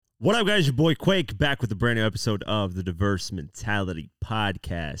What up, guys? Your boy Quake back with a brand new episode of the Diverse Mentality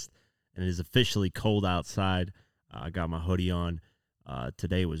Podcast. And it is officially cold outside. I got my hoodie on.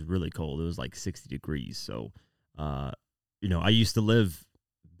 Today was really cold. It was like 60 degrees. So, I used to live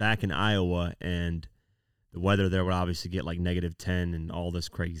back in Iowa, and the weather there would obviously get like -10 and all this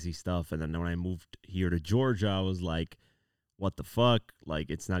crazy stuff. And then when I moved here to Georgia, I was like, what the fuck? Like,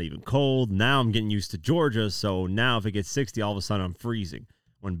 it's not even cold. Now I'm getting used to Georgia. So now if it gets 60, all of a sudden I'm freezing.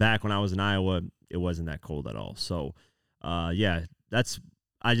 When I was in Iowa, it wasn't that cold at all. So, I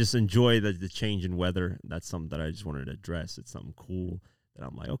just enjoy the change in weather. That's something that I just wanted to address. It's something cool that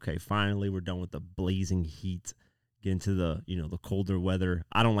I'm like, okay, finally we're done with the blazing heat. Get into the colder weather.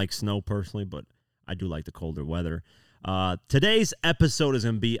 I don't like snow personally, but I do like the colder weather. Today's episode is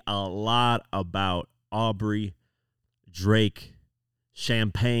going to be a lot about Aubrey, Drake,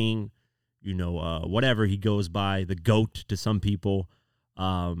 Champagne, whatever he goes by, the GOAT to some people.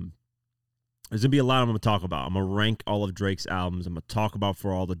 There's going to be a lot I'm going to talk about. I'm going to rank all of Drake's albums. I'm going to talk about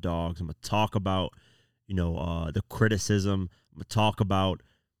For All the Dogs. I'm going to talk about, the criticism. I'm going to talk about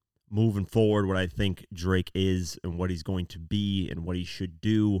moving forward what I think Drake is and what he's going to be and what he should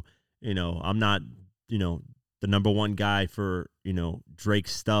do. I'm not, the number one guy for,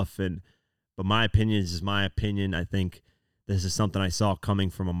 Drake's stuff. But my opinion is just my opinion. I think this is something I saw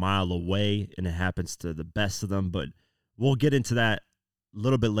coming from a mile away, and it happens to the best of them. But we'll get into that a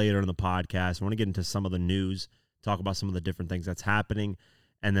little bit later in the podcast. I want to get into some of the news, talk about some of the different things that's happening,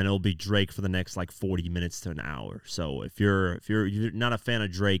 and then it'll be Drake for the next like 40 minutes to an hour. So if you're not a fan of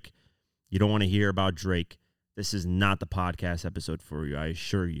Drake, you don't want to hear about Drake, this is not the podcast episode for you. I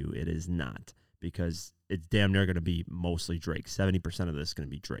assure you it is not, because it's damn near going to be mostly Drake. 70% of this is going to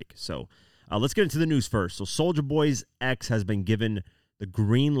be Drake. So let's get into the news first. So Soulja Boy's ex has been given the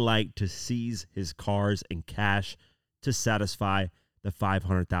green light to seize his cars and cash to satisfy the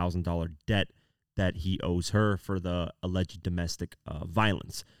 $500,000 debt that he owes her for the alleged domestic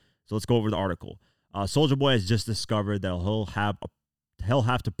violence. So let's go over the article. Soulja Boy has just discovered that he'll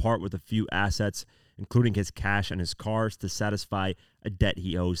have to part with a few assets, including his cash and his cars, to satisfy a debt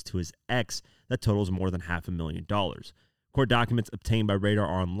he owes to his ex that totals more than $500,000. Court documents obtained by Radar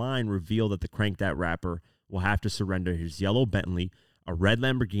Online reveal that the Crank That rapper will have to surrender his yellow Bentley, a red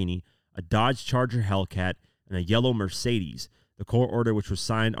Lamborghini, a Dodge Charger Hellcat, and a yellow Mercedes. The court order, which was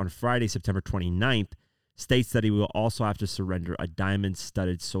signed on Friday, September 29th, states that he will also have to surrender a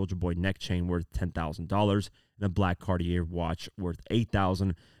diamond-studded Soulja Boy neck chain worth $10,000 and a black Cartier watch worth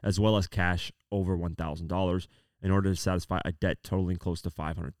 $8,000, as well as cash over $1,000 in order to satisfy a debt totaling close to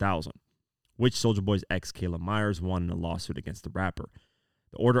 $500,000, which Soulja Boy's ex, Kayla Myers, won in a lawsuit against the rapper.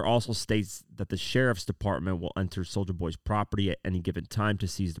 The order also states that the sheriff's department will enter Soulja Boy's property at any given time to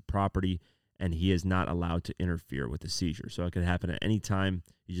seize the property, and he is not allowed to interfere with the seizure. So it could happen at any time.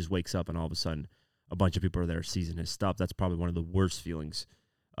 He just wakes up and all of a sudden a bunch of people are there seizing his stuff. That's probably one of the worst feelings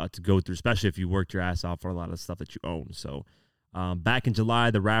to go through, especially if you worked your ass off for a lot of stuff that you own. So back in July,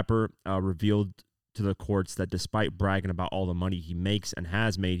 the rapper revealed to the courts that despite bragging about all the money he makes and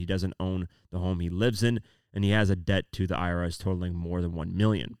has made, he doesn't own the home he lives in, and he has a debt to the IRS totaling more than $1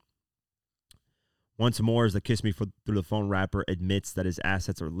 million. Once more, as the Kiss Me Through the Phone rapper admits that his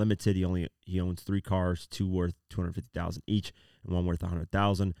assets are limited. He owns 3 cars, 2 worth $250,000 each, and 1 worth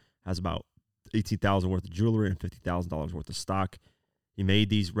 $100,000. Has about $18,000 worth of jewelry and $50,000 worth of stock. He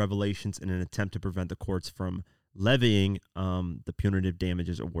made these revelations in an attempt to prevent the courts from levying the punitive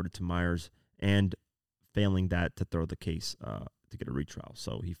damages awarded to Myers, and failing that to throw the case to get a retrial.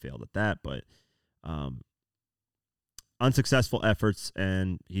 So he failed at that, but unsuccessful efforts,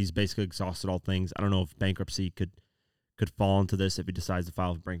 and he's basically exhausted all things. I don't know if bankruptcy could fall into this if he decides to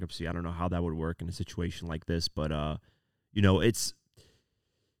file for bankruptcy. I don't know how that would work in a situation like this, but it's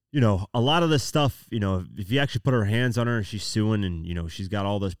a lot of this stuff. If you actually put her hands on her and she's suing, and she's got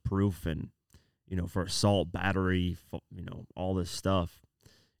all this proof, and for assault, battery, all this stuff,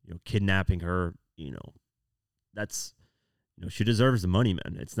 kidnapping her, that's she deserves the money,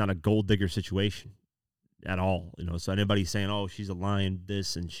 man. It's not a gold digger situation at all, so anybody saying, oh, she's a lion,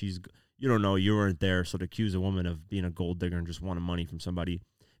 this, and you don't know, you weren't there. So to accuse a woman of being a gold digger and just wanting money from somebody,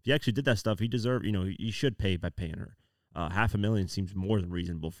 if you actually did that stuff, he deserved, you should pay by paying her. $500,000 seems more than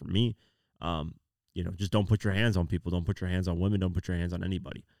reasonable for me. Just don't put your hands on people. Don't put your hands on women. Don't put your hands on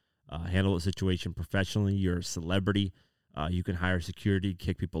anybody. Handle the situation professionally. You're a celebrity. You can hire security,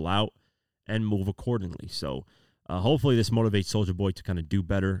 kick people out, and move accordingly. So hopefully this motivates Soulja Boy to kind of do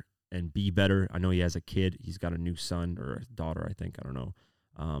better and be better. I know he has a kid. He's got a new son or a daughter, I think. I don't know.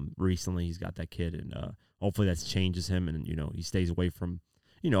 Recently, he's got that kid, and hopefully that changes him, and he stays away from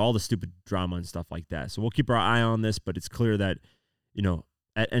all the stupid drama and stuff like that. So we'll keep our eye on this, but it's clear that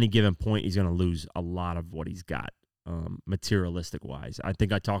at any given point, he's going to lose a lot of what he's got, materialistic wise. I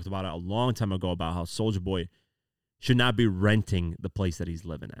think I talked about it a long time ago about how Soulja Boy should not be renting the place that he's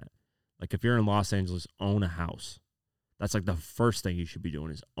living at. Like, if you're in Los Angeles, own a house. That's like the first thing you should be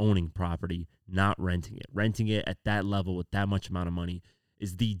doing is owning property, not renting it. Renting it at that level with that much amount of money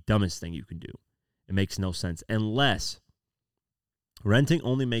is the dumbest thing you can do. It makes no sense. Unless renting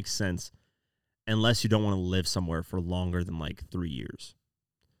only makes sense unless you don't want to live somewhere for longer than like 3 years.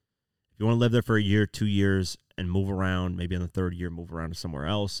 If you want to live there for a year, 2 years, and move around, maybe in the third year, move around to somewhere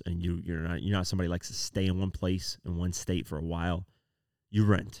else, and you're not somebody who likes to stay in one place, in one state for a while, you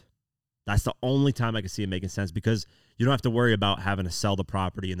rent. That's the only time I can see it making sense because you don't have to worry about having to sell the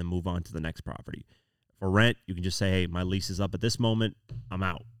property and then move on to the next property. For rent, you can just say, hey, my lease is up at this moment, I'm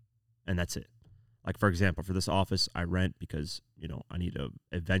out, and that's it. Like, for example, for this office, I rent because, I need to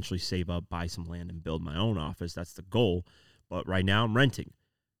eventually save up, buy some land, and build my own office. That's the goal. But right now, I'm renting.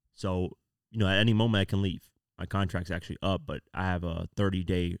 So, at any moment, I can leave. My contract's actually up, but I have a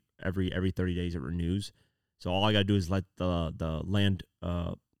 30-day, every 30 days it renews. So all I got to do is let the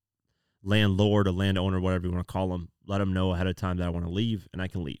landlord or landowner, whatever you want to call them, let them know ahead of time that I want to leave, and I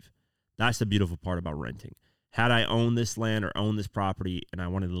can leave. That's the beautiful part about renting. Had I owned this land or owned this property and I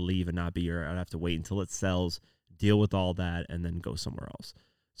wanted to leave and not be here, I'd have to wait until it sells, deal with all that, and then go somewhere else.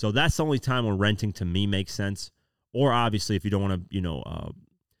 So that's the only time when renting to me makes sense. Or obviously, if you don't want to,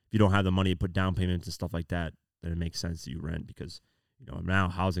 if you don't have the money to put down payments and stuff like that, then it makes sense that you rent because, now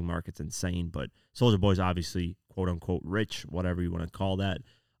housing market's insane. But Soulja Boy's obviously, quote unquote, rich, whatever you want to call that.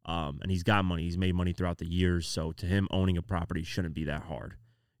 And he's got money. He's made money throughout the years. So to him, owning a property shouldn't be that hard.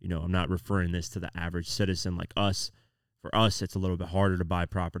 I'm not referring this to the average citizen like us. For us, it's a little bit harder to buy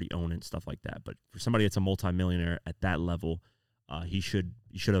property, own it, and stuff like that. But for somebody that's a multimillionaire at that level, he should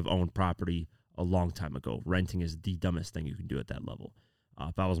have owned property a long time ago. Renting is the dumbest thing you can do at that level.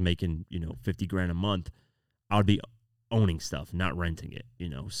 If I was making, $50,000 a month, I would be owning stuff, not renting it,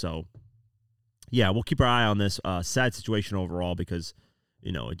 So, yeah, we'll keep our eye on this. Sad situation overall because,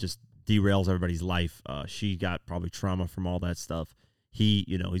 it just derails everybody's life. She got probably trauma from all that stuff. He's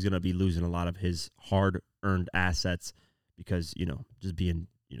going to be losing a lot of his hard-earned assets because, just being,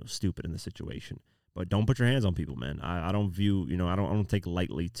 stupid in the situation. But don't put your hands on people, man. I don't view, I don't take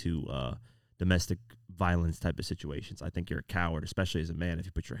lightly to domestic violence type of situations. I think you're a coward, especially as a man, if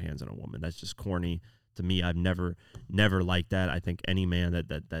you put your hands on a woman. That's just corny. To me, I've never liked that. I think any man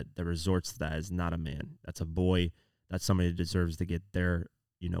that resorts to that is not a man. That's a boy. That's somebody that deserves to get their,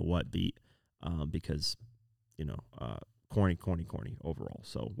 beat because, corny overall.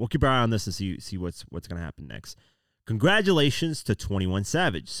 So we'll keep our eye on this and see what's going to happen next. Congratulations to 21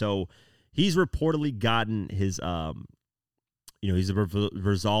 Savage. So he's reportedly gotten his, he's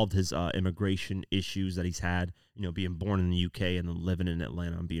resolved his immigration issues that he's had, being born in the UK and then living in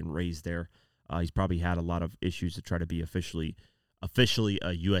Atlanta and being raised there. He's probably had a lot of issues to try to be officially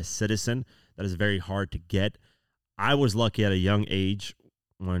a U.S. citizen. That is very hard to get. I was lucky at a young age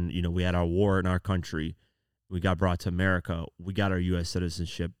when, we had our war in our country. We got brought to America. We got our U.S.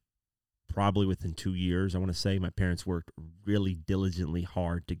 citizenship probably within 2 years, I want to say. My parents worked really diligently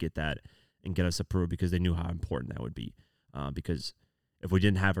hard to get that and get us approved because they knew how important that would be. Because if we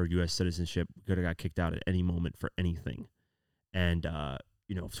didn't have our U.S. citizenship, we could have got kicked out at any moment for anything. And,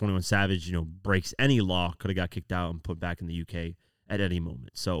 if 21 Savage, breaks any law, could have got kicked out and put back in the UK at any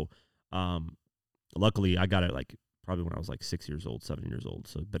moment. So, luckily, I got it probably when I was 6 years old, 7 years old.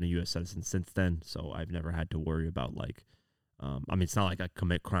 So I've been a U.S. citizen since then. So I've never had to worry about it's not like I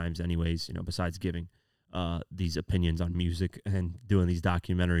commit crimes anyways, besides giving these opinions on music and doing these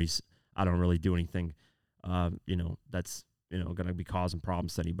documentaries. I don't really do anything, that's, going to be causing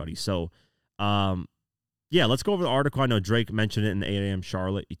problems to anybody. So, yeah, let's go over the article. I know Drake mentioned it in the 8 a.m.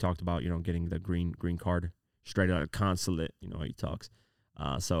 Charlotte. He talked about, getting the green card straight out of consulate. How he talks.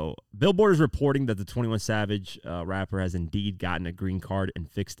 So Billboard is reporting that the 21 Savage rapper has indeed gotten a green card and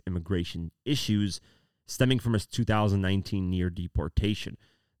fixed immigration issues stemming from his 2019 near deportation.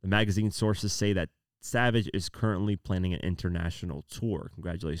 The magazine sources say that Savage is currently planning an international tour.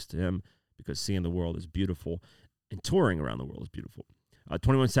 Congratulations to him because seeing the world is beautiful and touring around the world is beautiful.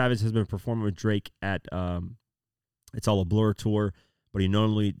 21 Savage has been performing with Drake at It's All a Blur tour, but he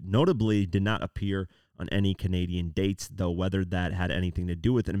notably did not appear on any Canadian dates, though whether that had anything to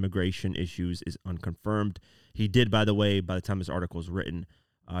do with immigration issues is unconfirmed. He did, by the way, by the time this article was written,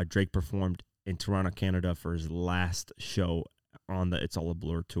 Drake performed in Toronto, Canada for his last show on the It's All a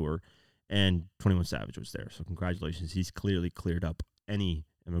Blur tour, and 21 Savage was there. So congratulations. He's clearly cleared up any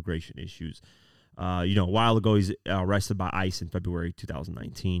immigration issues. A while ago, he's arrested by ICE in February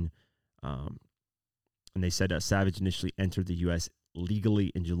 2019. And they said Savage initially entered the U.S.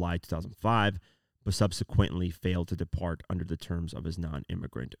 legally in July 2005, but subsequently failed to depart under the terms of his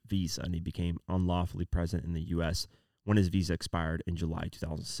non-immigrant visa, and he became unlawfully present in the U.S. when his visa expired in July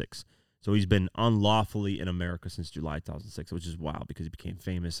 2006. So he's been unlawfully in America since July 2006, which is wild because he became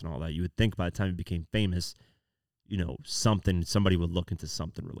famous and all that. You would think by the time he became famous, somebody would look into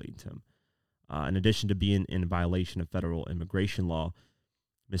something relating to him. In addition to being in violation of federal immigration law,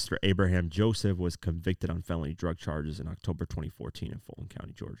 Mr. Abraham Joseph was convicted on felony drug charges in October 2014 in Fulton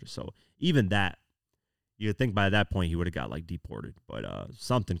County, Georgia. So even that, you would think by that point he would have got deported, but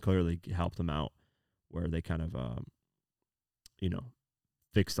something clearly helped him out where they kind of,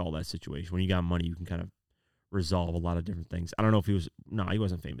 fixed all that situation. When you got money, you can kind of resolve a lot of different things. I don't know if he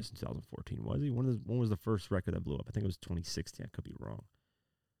wasn't famous in 2014, was he? When was the first record that blew up? I think it was 2016. I could be wrong.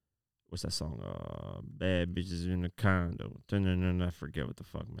 What's that song? Bad bitches in the condo. I forget what the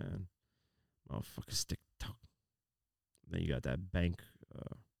fuck, man. Motherfucker stick talk. Then you got that bank.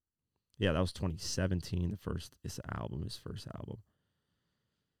 That was 2017. His first album.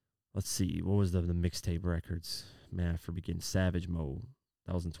 Let's see. What was the mixtape records? Man, I forget. Savage Mode.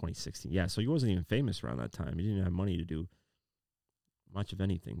 That was in 2016. Yeah, so he wasn't even famous around that time. He didn't have money to do much of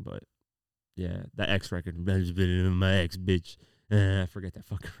anything. But yeah, that X record. My ex bitch. I forget that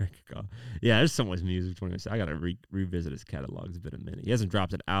fucking record called. Yeah, there's so much music. I got to revisit his catalog. It's been a minute. He hasn't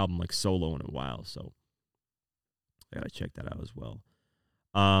dropped an album solo in a while, so I got to check that out as well.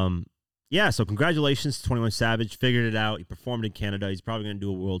 So congratulations to 21 Savage. Figured it out. He performed in Canada. He's probably going to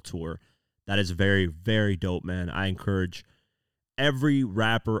do a world tour. That is very, very dope, man. I encourage every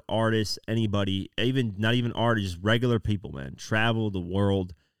rapper, artist, anybody, not even artists, just regular people, man. Travel the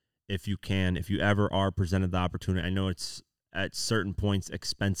world if you can, if you ever are presented the opportunity. I know it's at certain points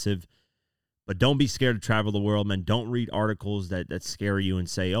expensive, but don't be scared to travel the world, man. Don't read articles that scare you and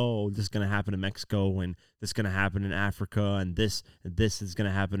say, oh, this is going to happen in Mexico and this is going to happen in Africa and this is going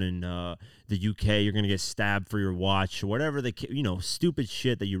to happen in the UK. You're going to get stabbed for your watch, whatever stupid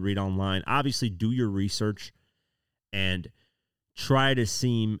shit that you read online. Obviously, do your research and try to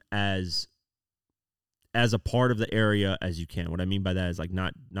seem as a part of the area as you can. What I mean by that is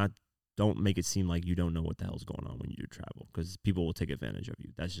not don't make it seem like you don't know what the hell's going on when you do travel, because people will take advantage of you.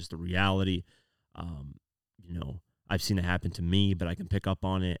 That's just the reality. I've seen it happen to me, but I can pick up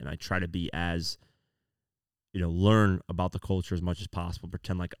on it, and I try to be as, learn about the culture as much as possible,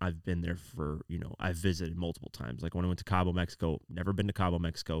 pretend like I've been there I've visited multiple times. Like when I went to Cabo, Mexico, never been to Cabo,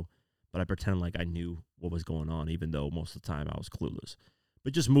 Mexico, but I pretend like I knew what was going on, even though most of the time I was clueless.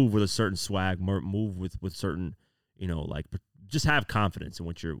 But just move with a certain swag, move with certain, just have confidence in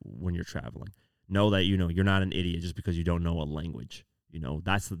when you're traveling. Know that you're not an idiot just because you don't know a language.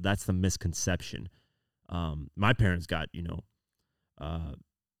 That's the misconception. My parents got in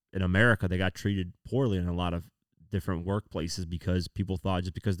America, they got treated poorly in a lot of different workplaces because people thought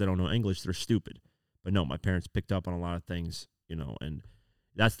just because they don't know English they're stupid. But no, my parents picked up on a lot of things, and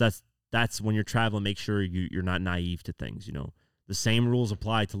that's when you're traveling. Make sure you're not naive to things. The same rules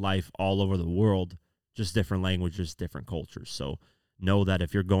apply to life all over the world. Just different languages, different cultures. So know that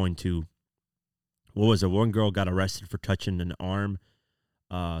if you're going to, what was it? One girl got arrested for touching an arm,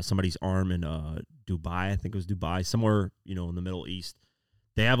 somebody's arm in Dubai. I think it was Dubai, somewhere in the Middle East.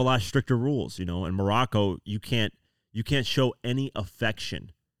 They have a lot stricter rules. In Morocco, you can't show any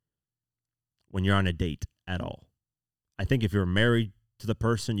affection when you're on a date at all. I think if you're married to the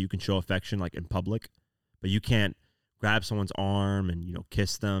person, you can show affection in public, but you can't grab someone's arm and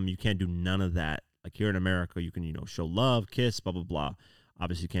kiss them. You can't do none of that. Like here in America, you can, show love, kiss, blah, blah, blah.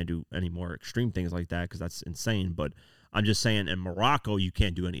 Obviously, you can't do any more extreme things like that because that's insane. But I'm just saying in Morocco, you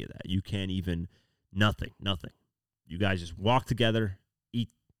can't do any of that. You can't even, nothing. You guys just walk together, eat.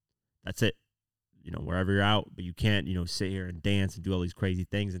 That's it. Wherever you're out. But you can't, sit here and dance and do all these crazy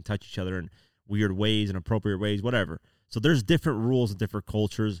things and touch each other in weird ways and appropriate ways, whatever. So there's different rules and different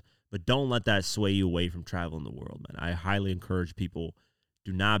cultures, but don't let that sway you away from traveling the world, man. I highly encourage people.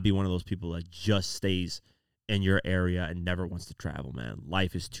 Do not be one of those people that just stays in your area and never wants to travel, man.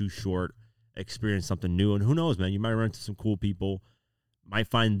 Life is too short. Experience something new. And who knows, man, you might run into some cool people. Might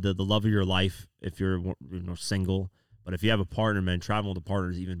find the love of your life if you're single. But if you have a partner, man, traveling with a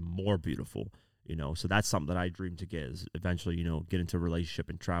partner is even more beautiful. So that's something that I dream to get is eventually, get into a relationship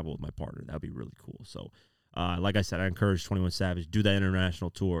and travel with my partner. That would be really cool. So, like I said, I encourage 21 Savage, do that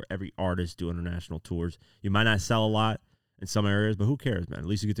international tour. Every artist do international tours. You might not sell a lot in some areas, but who cares, man? At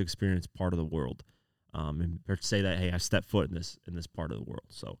least you get to experience part of the world, and say that, hey, I stepped foot in this part of the world.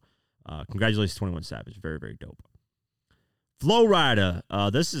 So, congratulations, 21 Savage, very, very dope. Flo Rida,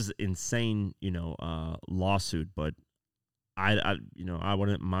 this is insane, lawsuit, but I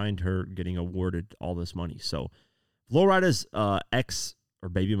wouldn't mind her getting awarded all this money. So, Flo Rida's ex, or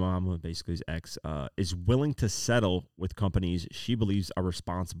baby mama, basically his ex, is willing to settle with companies she believes are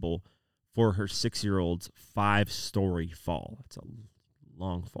responsible for her 6-year-old's 5-story fall. That's a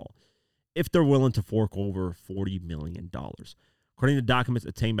long fall. If they're willing to fork over $40 million. According to documents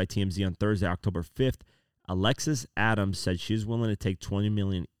obtained by TMZ on Thursday, October 5th, Alexis Adams said she is willing to take $20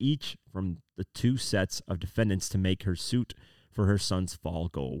 million each from the two sets of defendants to make her suit for her son's fall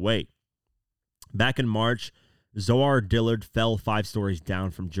go away. Back in March, Zohar Dillard fell 5 stories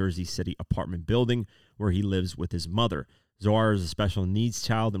down from Jersey City apartment building where he lives with his mother. Zohar is a special needs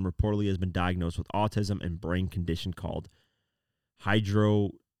child and reportedly has been diagnosed with autism and brain condition called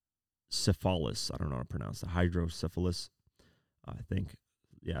hydrocephalus. I don't know how to pronounce it. Hydrocephalus, I think.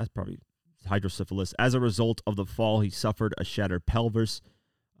 Yeah, that's probably hydrocephalus. As a result of the fall, he suffered a shattered pelvis,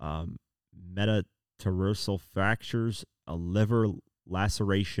 metatarsal fractures, a liver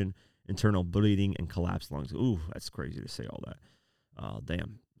laceration, internal bleeding, and collapsed lungs. Ooh, that's crazy to say all that.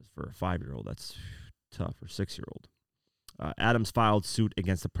 Damn, for a 5-year-old, that's tough. Or 6-year-old. Adams filed suit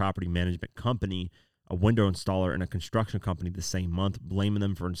against the property management company, a window installer, and a construction company the same month, blaming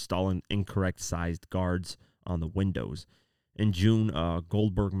them for installing incorrect-sized guards on the windows. In June,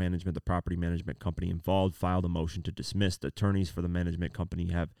 Goldberg Management, the property management company involved, filed a motion to dismiss. The attorneys for the management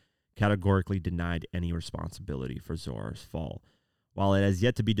company have categorically denied any responsibility for Zohar's fall. While it has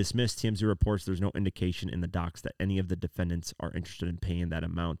yet to be dismissed, TMZ reports there's no indication in the docs that any of the defendants are interested in paying that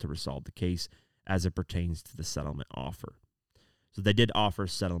amount to resolve the case as it pertains to the settlement offer. So they did offer a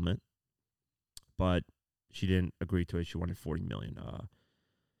settlement, but she didn't agree to it. She wanted $40 million.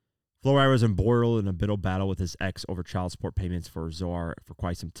 Flo Rida was embroiled in a bitter battle with his ex over child support payments for Zohar for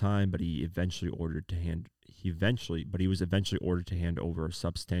quite some time, but he was eventually ordered to hand over a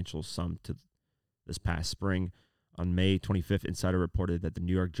substantial sum to this past spring. On May 25th, Insider reported that the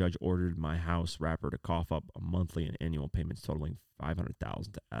New York judge ordered My House rapper to cough up a monthly and annual payments totaling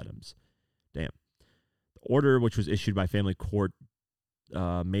 $500,000 to Adams. Damn. The order, which was issued by family court,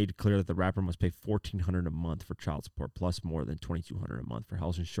 made clear that the rapper must pay $1,400 a month for child support, plus more than $2,200 a month for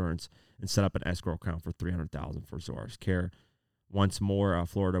health insurance, and set up an escrow account for $300,000 for Zohar's care. Once more,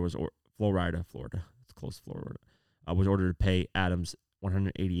 Florida, it's close to Florida, was ordered to pay Adams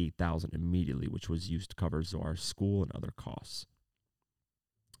 $188,000 immediately, which was used to cover Zohar's school and other costs.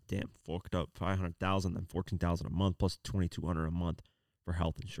 Damn, forked up $500,000, then $14,000 a month, plus $2,200 a month for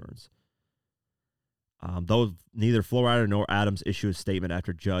health insurance. Though neither Flo Rida nor Adams issued a statement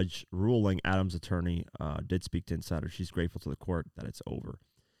after judge ruling, Adams' attorney did speak to Insider. She's grateful to the court that it's over.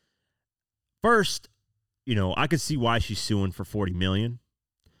 First, I could see why she's suing for $40 million.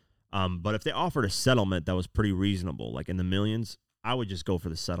 But if they offered a settlement that was pretty reasonable, like in the millions, I would just go for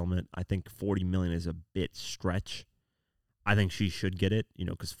the settlement. I think $40 million is a bit stretch. I think she should get it,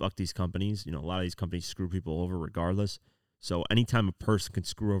 because fuck these companies. A lot of these companies screw people over regardless. So anytime a person can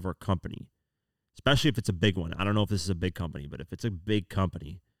screw over a company, especially if it's a big one. I don't know if this is a big company, but if it's a big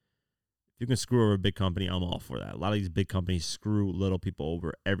company, if you can screw over a big company, I'm all for that. A lot of these big companies screw little people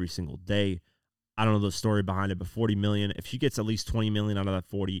over every single day. I don't know the story behind it, but $40 million. If she gets at least $20 million out of that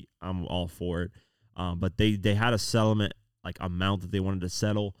 40, I'm all for it. But they had a settlement amount that they wanted to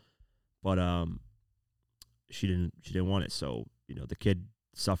settle, but she didn't want it. So the kid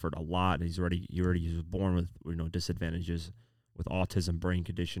suffered a lot. He was born with disadvantages with autism, brain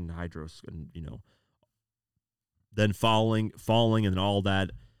condition, hydros, and then falling, and all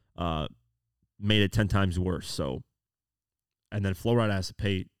that made it 10 times worse. So, and then Flo Rida has to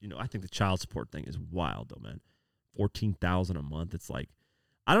pay. I think the child support thing is wild, though, man. $14,000 a month. It's like,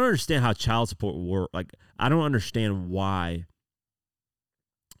 I don't understand how child support works. I don't understand why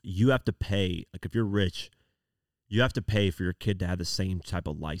you have to pay. If you're rich, you have to pay for your kid to have the same type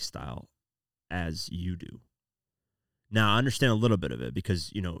of lifestyle as you do. Now, I understand a little bit of it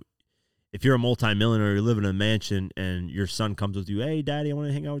because, if you're a multimillionaire, you live in a mansion, and your son comes with you, hey, daddy, I want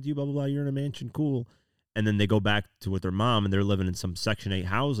to hang out with you, blah, blah, blah, you're in a mansion, cool. And then they go back to with their mom, and they're living in some Section 8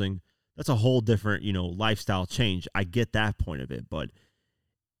 housing. That's a whole different, lifestyle change. I get that point of it. But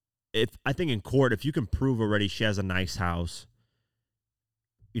I think in court, if you can prove already she has a nice house,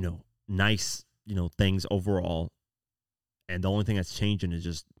 nice, things overall, and the only thing that's changing is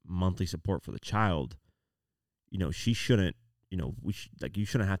just monthly support for the child, she shouldn't, you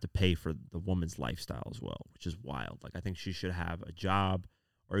shouldn't have to pay for the woman's lifestyle as well, which is wild. I think she should have a job,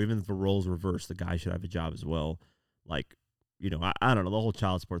 or even if the roles reverse, the guy should have a job as well. I don't know. The whole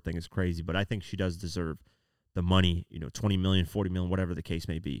child support thing is crazy, but I think she does deserve the money, $20 million, $40 million, whatever the case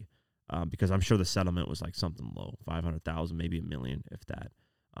may be. Because I'm sure the settlement was something low, $500,000, maybe $1 million, if that.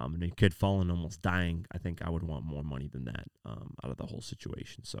 And a kid falling, almost dying, I think I would want more money than that out of the whole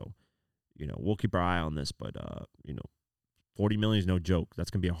situation. So we'll keep our eye on this, but 40 million is no joke. That's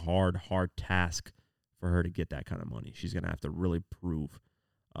gonna be a hard task for her to get that kind of money. She's gonna have to really prove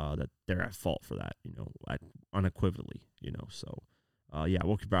that they're at fault for that, unequivocally, So,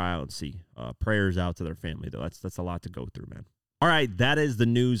 we'll keep our eye out and see. Prayers out to their family, though. That's a lot to go through, man. All right, that is the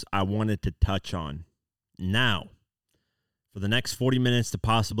news I wanted to touch on. Now, for the next 40 minutes to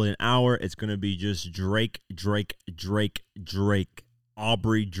possibly an hour, it's going to be just Drake,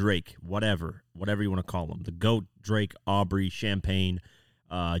 Aubrey Drake, whatever you want to call him. The GOAT, Drake, Aubrey, Champagne,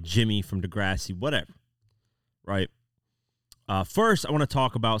 Jimmy from Degrassi, whatever, right? First, I want to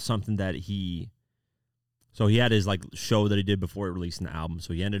talk about something that he had his show that he did before he released an album.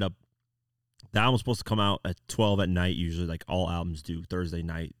 So he ended up, the album was supposed to come out at 12 at night, usually like all albums do, Thursday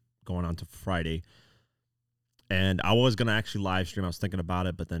night going on to Friday. And I was going to actually live stream. I was thinking about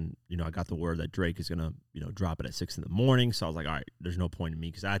it, but then, I got the word that Drake is going to, drop it at 6 in the morning. So I was like, all right, there's no point in me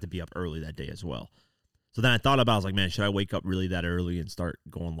because I had to be up early that day as well. So then I thought about it. I was like, man, should I wake up really that early and start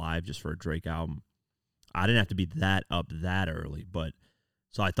going live just for a Drake album? I didn't have to be that up that early, but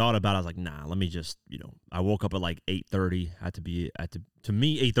so I thought about it. I was like, nah, let me just, I woke up at like 8:30. To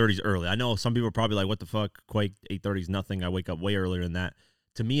me, 8:30 is early. I know some people are probably like, what the fuck, Quake, 8:30 is nothing. I wake up way earlier than that.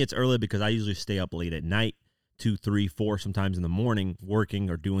 To me, it's early because I usually stay up late at night, 2, 3, 4, sometimes in the morning, working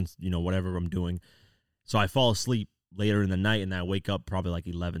or doing, whatever I'm doing. So I fall asleep later in the night and then I wake up probably like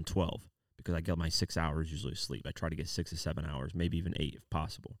 11, 12 because I get my 6 hours usually sleep. I try to get 6 to 7 hours, maybe even 8 if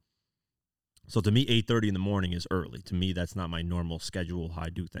possible. So to me, 8:30 in the morning is early. To me, that's not my normal schedule, how I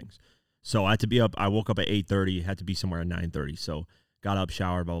do things. So I had to be up. I woke up at 8:30, had to be somewhere at 9:30. So got up,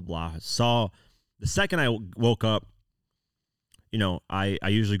 showered, blah, blah, blah. Saw the second I woke up, I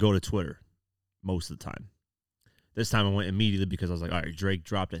usually go to Twitter most of the time. This time I went immediately because I was like, all right, Drake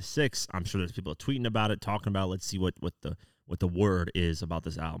dropped at 6. I'm sure there's people tweeting about it, talking about it. Let's see what the word is about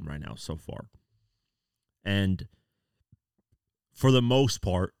this album right now so far. And for the most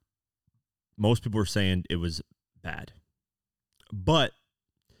part, most people were saying it was bad. But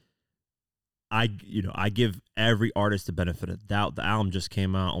I give every artist the benefit of the doubt. The album just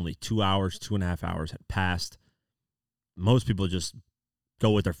came out, only 2 hours, 2.5 hours had passed. Most people just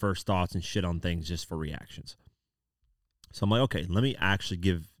go with their first thoughts and shit on things just for reactions. So I'm like, okay, let me actually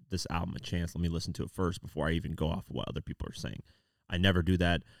give this album a chance. Let me listen to it first before I even go off of what other people are saying. I never do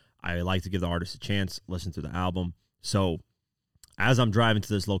that. I like to give the artist a chance, listen to the album. So as I'm driving to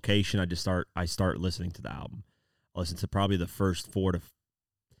this location, I start listening to the album. I listen to probably the first 4 to, by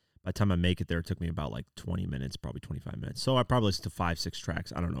the time I make it there, it took me about like 20 minutes, probably 25 minutes. So I probably listened to 5, 6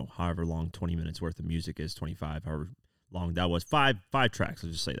 tracks. I don't know, however long 20 minutes worth of music is, 25, however long that was. Five tracks,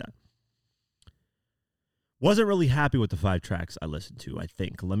 let's just say that. Wasn't really happy with the 5 tracks I listened to, I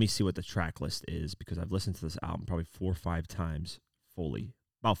think. Let me see what the track list is because I've listened to this album probably 4 or 5 times fully.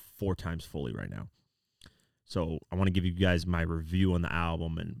 About 4 times fully right now. So I want to give you guys my review on the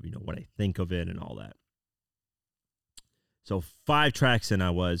album and what I think of it and all that. So 5 tracks in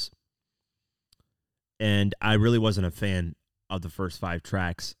I was, and I really wasn't a fan of the first 5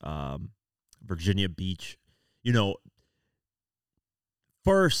 tracks. Virginia Beach,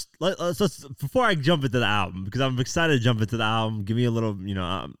 First, let's before I jump into the album, because I'm excited to jump into the album. Give me a little,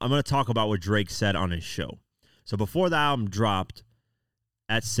 I'm going to talk about what Drake said on his show. So before the album dropped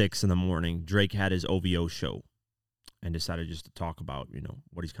at 6 in the morning, Drake had his OVO show and decided just to talk about,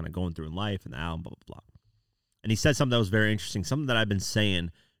 what he's kind of going through in life and the album, blah, blah, blah. And he said something that was very interesting, something that I've been saying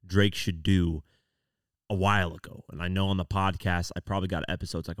Drake should do a while ago. And I know on the podcast, I probably got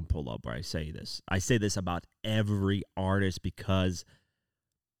episodes I can pull up where I say this. I say this about every artist because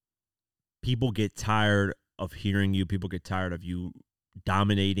people get tired of hearing you. People get tired of you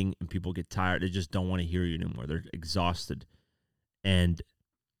dominating, and people get tired. They just don't want to hear you anymore. They're exhausted. And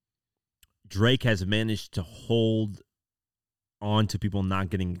Drake has managed to hold on to people not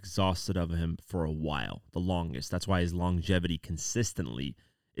getting exhausted of him for a while, the longest. That's why his longevity consistently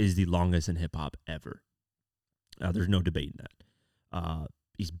is the longest in hip-hop ever. There's no debating that.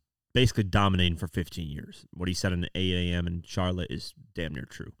 He's basically dominating for 15 years. What he said in 8 a.m. in Charlotte is damn near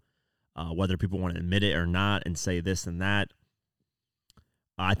true. Whether people want to admit it or not and say this and that,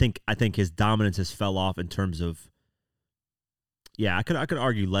 I think his dominance has fell off in terms of, I could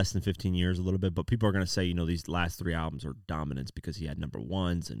argue less than 15 years a little bit, but people are going to say, these last 3 albums are dominance because he had number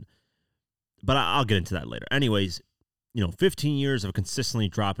ones, but I'll get into that later. Anyways, 15 years of consistently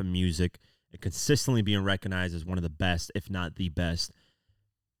dropping music and consistently being recognized as one of the best, if not the best,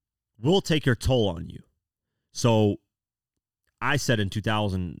 will take your toll on you. So I said in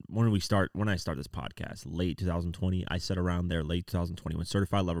 2000, when I start this podcast, late 2020, I said around there, late 2020, when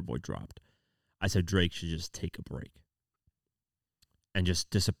Certified Lover Boy dropped, I said Drake should just take a break. and just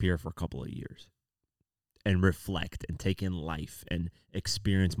disappear for a couple of years and reflect and take in life and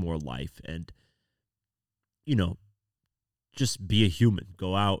experience more life and, you know, just be a human.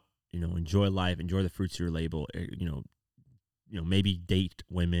 Go out, you know, enjoy life, enjoy the fruits of your labor, maybe date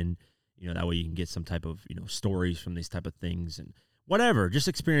women, you know, that way you can get some type of, you know, stories from these type of things and whatever. Just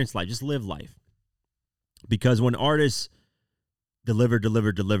experience life, just live life. Because when artists deliver,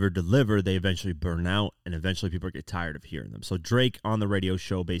 they eventually burn out and eventually people get tired of hearing them. So Drake on the radio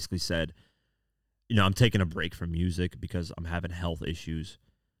show basically said, you know, I'm taking a break from music because I'm having health issues.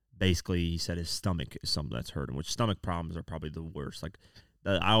 Basically, he said his stomach is something that's hurting, which stomach problems are probably the worst. Like,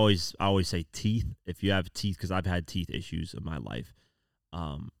 I always say teeth. If you have teeth, because I've had teeth issues in my life,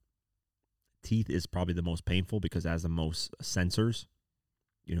 teeth is probably the most painful because it has the most sensors,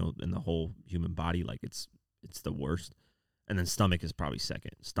 you know, in the whole human body. Like, it's the worst. And then stomach is probably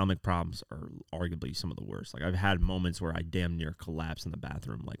second. Stomach problems are arguably some of the worst. Like, I've had moments where I damn near collapse in the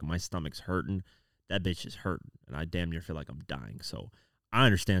bathroom. Like, my stomach's hurting. That bitch is hurting. And I damn near feel like I'm dying. So I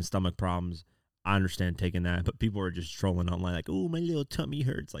understand stomach problems. I understand taking that. But people are just trolling online like, oh, my little tummy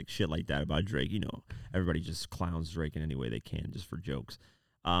hurts. Like, shit like that about Drake. You know, everybody just clowns Drake in any way they can just for jokes.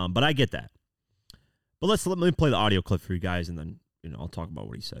 But I get that. But let me play the audio clip for you guys, and then, you know, I'll talk about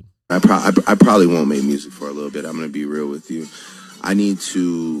what he said. I probably won't make music for a little bit. I'm going to be real with you. I need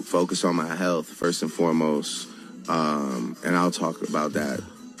to focus on my health first and foremost, and I'll talk about that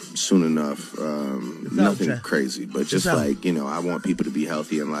soon enough. Nothing crazy, but just like, you know, I want people to be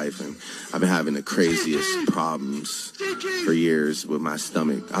healthy in life, and I've been having the craziest problems for years with my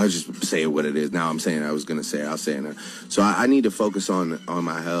stomach. I'll just say what it is. Now I'm saying I was going to say it. I'll say it. So I need to focus on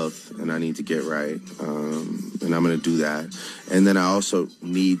my health, and I need to get right, and I'm going to do that. And then I also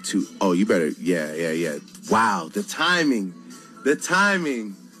need to, you better, yeah. Wow, the timing.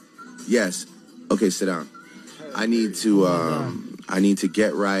 Yes. Okay, sit down. I need to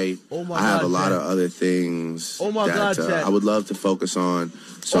get right. I have a lot of other things that I would love to focus on.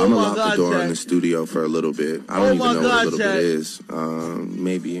 So I'm going to lock the door in the studio for a little bit. I don't even know what a little bit is.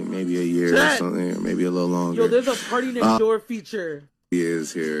 Maybe a year or something, or maybe a little longer. Yo, there's a Party Next Door feature. He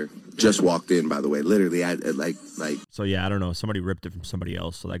is here. Just walked in, by the way. Literally, I like. So yeah, I don't know. Somebody ripped it from somebody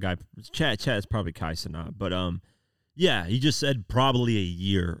else. So that guy, Chad is probably Kai Cenat. But yeah, he just said probably a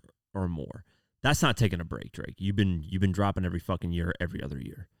year or more. That's not taking a break, Drake. You've been dropping every fucking year, every other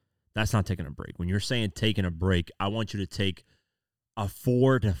year. That's not taking a break. When you're saying taking a break, I want you to take a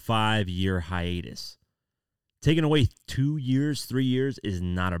 4 to 5 year hiatus. Taking away 2 years, 3 years is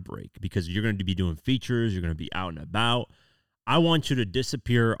not a break because you're going to be doing features. You're going to be out and about. I want you to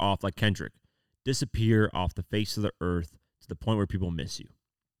disappear off like Kendrick. Disappear off the face of the earth to the point where people miss you.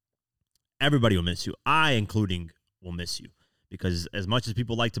 Everybody will miss you. I, including, will miss you. Because as much as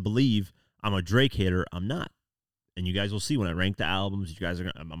people like to believe I'm a Drake hater, I'm not. And you guys will see when I rank the albums, you guys are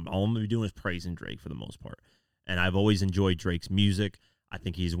gonna, all I'm going to be doing is praising Drake for the most part. And I've always enjoyed Drake's music. I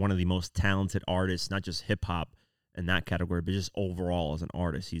think he's one of the most talented artists, not just hip-hop in that category, but just overall as an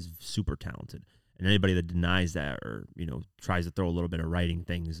artist. He's super talented. And anybody that denies that or, you know, tries to throw a little bit of writing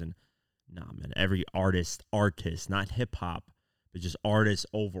things and, nah, man, every artist, not hip-hop, but just artist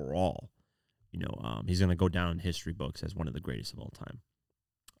overall, you know, he's going to go down in history books as one of the greatest of all time.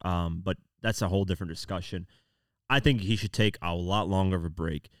 But that's a whole different discussion. I think he should take a lot longer of a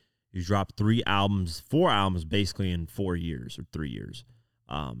break. He dropped 4 albums basically in 4 years or 3 years.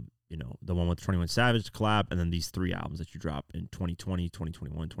 You know, the one with 21 Savage collab, and then these 3 albums that you dropped in 2020,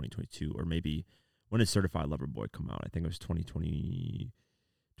 2021, 2022, or maybe when did Certified Lover Boy come out? I think it was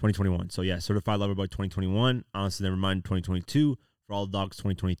 2021. So yeah, Certified Lover Boy 2021. Honestly, never mind 2022. For All the Dogs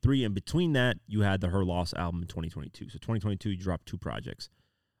 2023. And between that, you had the Her Loss album in 2022. So 2022, you dropped 2 projects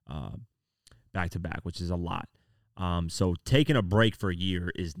back to back, which is a lot. So taking a break for a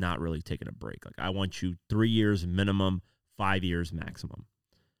year is not really taking a break. Like, I want you 3 years minimum, 5 years maximum.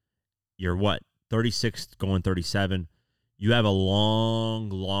 You're what? 36 going 37. You have a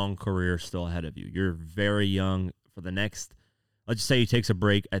long career still ahead of you. You're very young. For the next, let's just say he takes a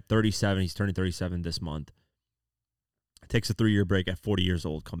break at 37. He's turning 37 this month. Takes a 3-year break at 40 years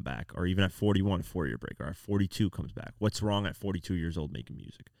old, come back. Or even at 41, a 4-year break. Or at 42, comes back. What's wrong at 42 years old making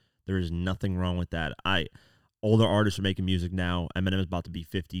music? There is nothing wrong with that. Older artists are making music now. Eminem is about to be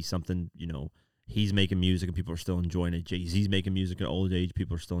 50-something, you know. He's making music and people are still enjoying it. Jay-Z's making music at old age.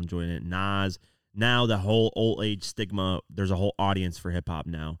 People are still enjoying it. Nas. Now the whole old age stigma, there's a whole audience for hip-hop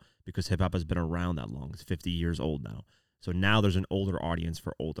now because hip-hop has been around that long. It's 50 years old now. So now there's an older audience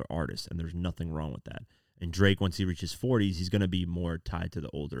for older artists, and there's nothing wrong with that. And Drake, once he reaches 40s, he's going to be more tied to the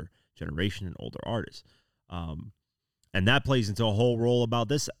older generation and older artists. And that plays into a whole role about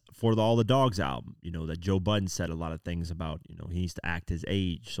this for the All the Dogs album, that Joe Budden said a lot of things about, he needs to act his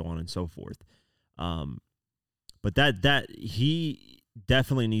age, so on and so forth. But that he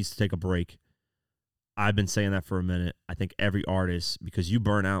definitely needs to take a break. I've been saying that for a minute. I think every artist, because you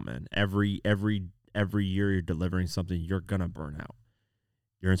burn out, man. Every year you're delivering something, you're gonna burn out.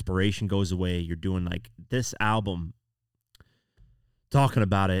 Your inspiration goes away. You're doing like this album, talking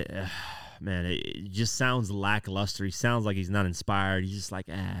about it, man, it just sounds lackluster. He sounds like he's not inspired. He's just like,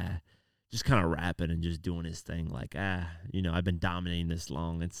 just kind of rapping and just doing his thing. Like, I've been dominating this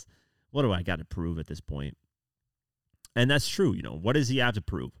long. What do I got to prove at this point? And that's true. What does he have to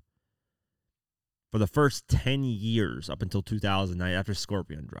prove? For the first 10 years up until 2009, after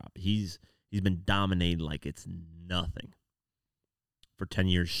Scorpion dropped, he's been dominating like it's nothing for 10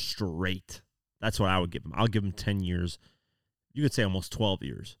 years straight. That's what I would give him. I'll give him 10 years. You could say almost 12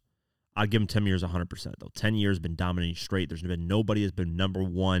 years. I'd give him 10 years 100%, though. 10 years been dominating straight. There's been nobody has been number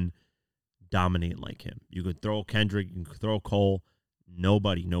one dominating like him. You could throw Kendrick, you could throw Cole.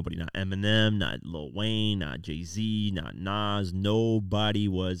 Nobody, not Eminem, not Lil Wayne, not Jay-Z, not Nas. Nobody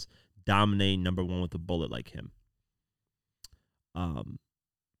was dominating number one with a bullet like him.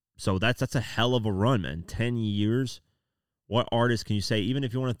 So that's a hell of a run, man. 10 years. What artist can you say, even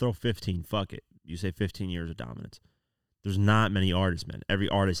if you want to throw 15, fuck it. You say 15 years of dominance. There's not many artists, man. Every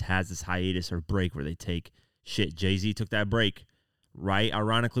artist has this hiatus or break where they take shit. Jay-Z took that break, right?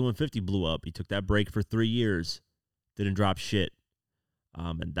 Ironically, when 50 blew up, he took that break for 3 years. Didn't drop shit.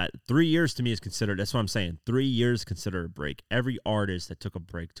 And that 3 years to me is considered, that's what I'm saying. 3 years considered a break. Every artist that took a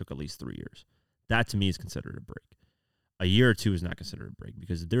break took at least 3 years. That to me is considered a break. A year or two is not considered a break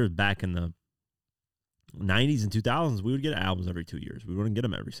because there was back in the 90s and 2000s, we would get albums every 2 years. We wouldn't get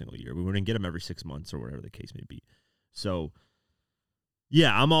them every single year. We wouldn't get them every 6 months or whatever the case may be. So,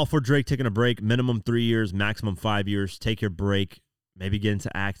 yeah, I'm all for Drake taking a break. Minimum 3 years, maximum 5 years. Take your break. Maybe get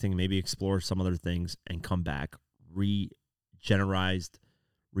into acting. Maybe explore some other things and come back regenerized,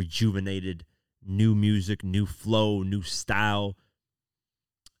 rejuvenated, new music, new flow, new style.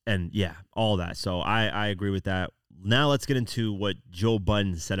 And, yeah, all that. So I agree with that. Now let's get into what Joe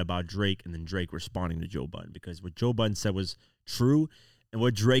Budden said about Drake and then Drake responding to Joe Budden, because what Joe Budden said was true and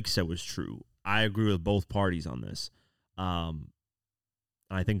what Drake said was true. I agree with both parties on this.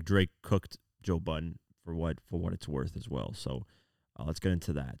 I think Drake cooked Joe Budden for what it's worth as well. So let's get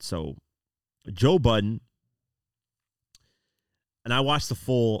into that. So Joe Budden, and I watched the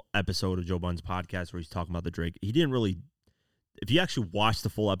full episode of Joe Budden's podcast where he's talking about the Drake. He didn't really, if you actually watch the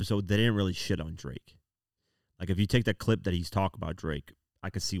full episode, they didn't really shit on Drake. Like if you take that clip that he's talking about Drake,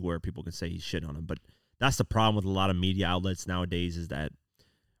 I could see where people can say he's shit on him. But that's the problem with a lot of media outlets nowadays is that,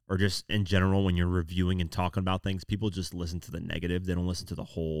 or just in general, when you're reviewing and talking about things, people just listen to the negative. They don't listen to the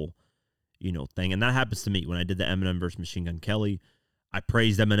whole, thing. And that happens to me. When I did the Eminem versus Machine Gun Kelly, I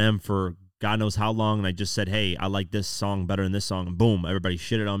praised Eminem for God knows how long, and I just said, hey, I like this song better than this song, and boom, everybody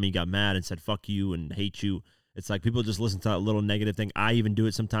shitted on me, got mad, and said, fuck you, and hate you. It's like people just listen to that little negative thing. I even do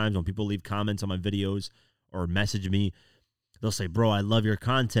it sometimes when people leave comments on my videos or message me. They'll say, bro, I love your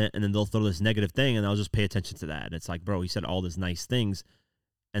content, and then they'll throw this negative thing, and I'll just pay attention to that. And it's like, bro, he said all these nice things,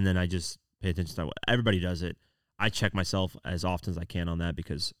 and then I just pay attention to what everybody does it. I check myself as often as I can on that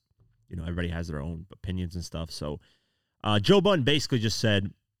because, everybody has their own opinions and stuff. So Joe Budden basically just said,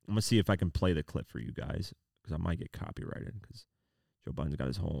 I'm going to see if I can play the clip for you guys because I might get copyrighted because Joe Budden's got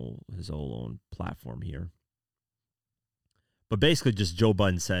his whole own platform here. But basically just Joe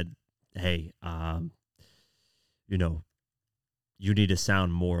Budden said, hey, you need to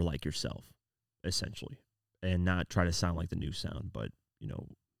sound more like yourself, essentially, and not try to sound like the new sound. But,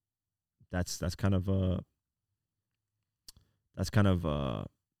 that's kind of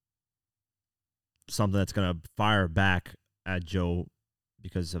something that's going to fire back at Joe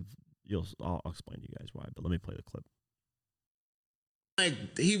because of, I'll explain to you guys why, but let me play the clip.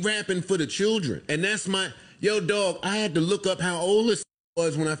 Like he rapping for the children, and that's dog. I had to look up how old this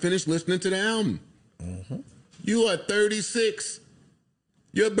was when I finished listening to the album. Mm-hmm. You are 36.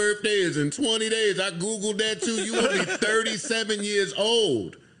 Your birthday is in 20 days. I Googled that too. You will be 37 years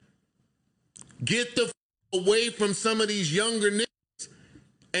old. Get the away from some of these younger niggas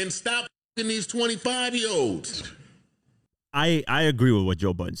and stop these 25-year-olds. I agree with what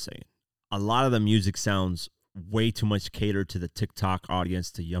Joe Budden's saying. A lot of the music sounds way too much catered to the TikTok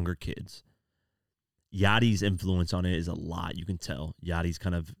audience, to younger kids. Yachty's influence on it is a lot. You can tell. Yachty's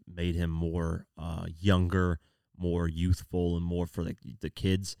kind of made him more younger, more youthful, and more for the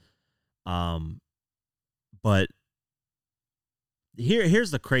kids. But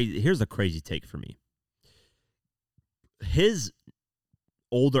here's the crazy take for me. His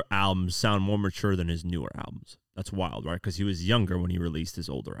older albums sound more mature than his newer albums. That's wild, right? Because he was younger when he released his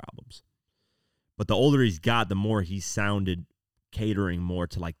older albums. But the older he's got, the more he sounded catering more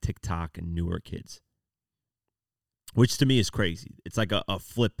to like TikTok and newer kids, which to me is crazy. It's like a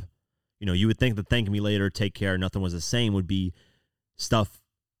flip. You know, you would think the Thank Me Later, Take Care, Nothing Was the Same would be stuff,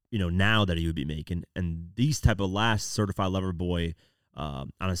 you know, now that he would be making. And these type of last Certified Lover Boy,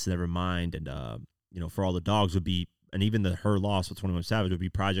 Honestly Never Mind, and, you know, For All the Dogs would be, and even the Her Loss with 21 Savage would be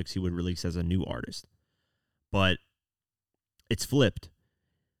projects he would release as a new artist. But it's flipped.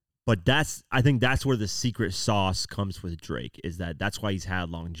 But I think that's where the secret sauce comes with Drake, is that's why he's had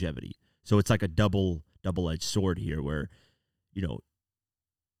longevity. So it's like a double-edged sword here where, you know,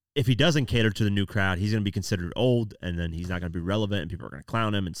 if he doesn't cater to the new crowd, he's going to be considered old, and then he's not going to be relevant, and people are going to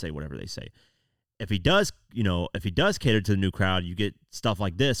clown him and say whatever they say. If he does cater to the new crowd, you get stuff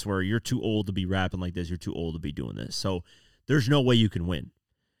like this where you're too old to be rapping like this, you're too old to be doing this. So there's no way you can win.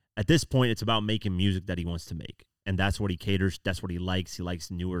 At this point, it's about making music that he wants to make, and that's what he caters. That's what he likes. He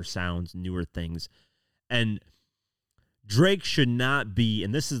likes newer sounds, newer things. And Drake should not be,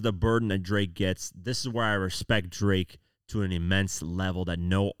 and this is the burden that Drake gets. This is where I respect Drake to an immense level that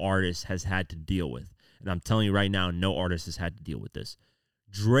no artist has had to deal with. And I'm telling you right now, no artist has had to deal with this.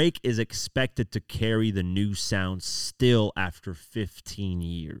 Drake is expected to carry the new sound still after 15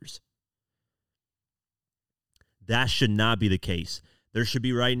 years. That should not be the case. There should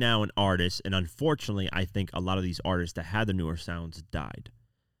be right now an artist, and unfortunately, I think a lot of these artists that had the newer sounds died.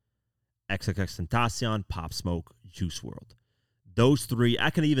 XXXTentacion, Pop Smoke, Juice WRLD. Those three, I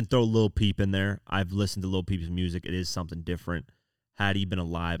can even throw Lil Peep in there. I've listened to Lil Peep's music. It is something different. Had he been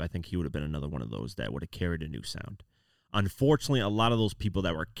alive, I think he would have been another one of those that would have carried a new sound. Unfortunately, a lot of those people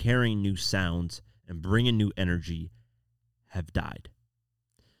that were carrying new sounds and bringing new energy have died.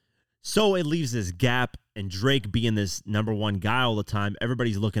 So it leaves this gap, and Drake being this number one guy all the time,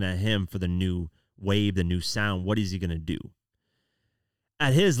 everybody's looking at him for the new wave, the new sound. What is he going to do?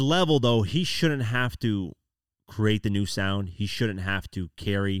 At his level, though, he shouldn't have to create the new sound. He shouldn't have to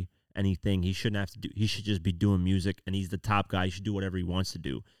carry anything. He shouldn't have to do. He should just be doing music, and he's the top guy. He should do whatever he wants to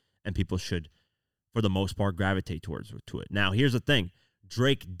do, and people should, for the most part, gravitate towards it. Now, here's the thing: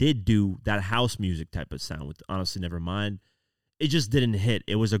 Drake did do that house music type of sound with Honestly Never Mind. It just didn't hit.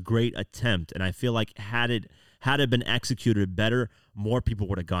 It was a great attempt, and I feel like had it been executed better, more people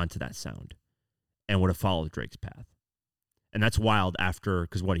would have gone to that sound and would have followed Drake's path. And that's wild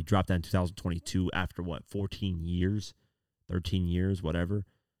because he dropped that in 2022 after 14 years, 13 years, whatever.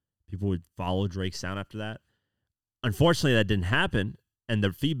 People would follow Drake's sound after that. Unfortunately, that didn't happen, and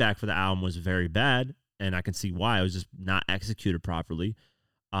the feedback for the album was very bad, and I can see why. It was just not executed properly.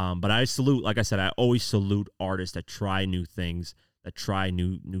 But I salute, like I said, I always salute artists that try new things, that try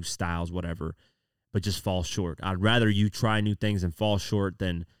new styles, whatever, but just fall short. I'd rather you try new things and fall short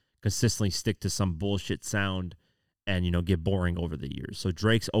than consistently stick to some bullshit sound and, you know, get boring over the years. So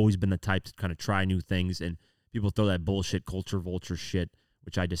Drake's always been the type to kind of try new things, and people throw that bullshit culture vulture shit,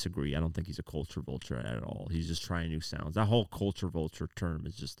 which I disagree. I don't think he's a culture vulture at all. He's just trying new sounds. That whole culture vulture term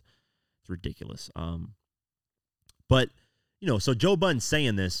is just, it's ridiculous. But, you know, so Joe Budden's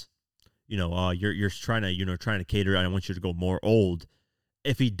saying this, you know, you're trying to cater, and I want you to go more old.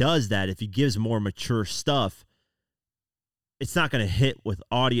 If he does that, if he gives more mature stuff, it's not going to hit with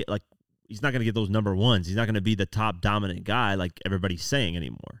audio. Like, he's not going to get those number ones. He's not going to be the top dominant guy like everybody's saying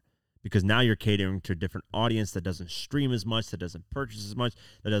anymore, because now you're catering to a different audience that doesn't stream as much, that doesn't purchase as much,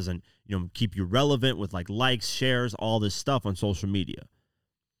 that doesn't, you know, keep you relevant with like likes, shares, all this stuff on social media.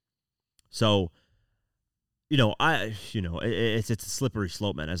 So, you know, it's a slippery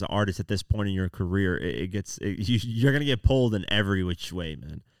slope, man. As an artist at this point in your career, you're gonna get pulled in every which way,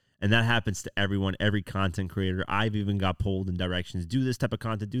 man. And that happens to everyone, every content creator. I've even got pulled in directions. Do this type of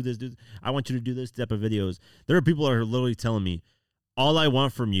content. Do this. I want you to do this type of videos. There are people that are literally telling me, all I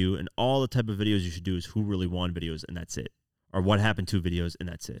want from you and all the type of videos you should do is Who Really Won videos, and that's it. Or What Happened To videos, and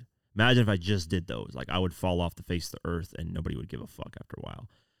that's it. Imagine if I just did those. Like, I would fall off the face of the earth, and nobody would give a fuck after a while.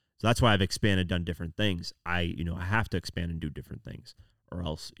 So that's why I've expanded, done different things. I have to expand and do different things, or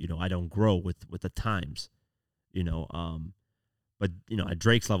else, you know, I don't grow with the times, you know. But, you know, at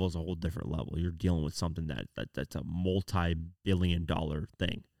Drake's level is a whole different level. You're dealing with something that's a multi-billion-dollar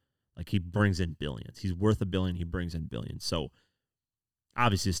thing. Like, he brings in billions. He's worth $1 billion. He brings in billions. So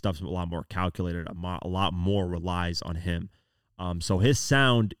obviously, this stuff's a lot more calculated. A lot more relies on him. So his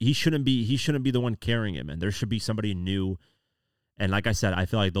sound, he shouldn't be the one carrying it, man. There should be somebody new. And like I said, I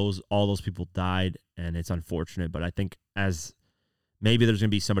feel like all those people died, and it's unfortunate. But I think as maybe there's going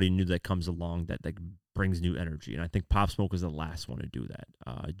to be somebody new that comes along that brings new energy. And I think Pop Smoke was the last one to do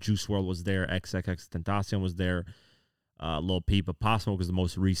that. Juice WRLD was there. XXXTentacion was there. Lil Peep, but Pop Smoke was the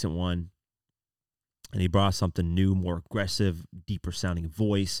most recent one. And he brought something new, more aggressive, deeper sounding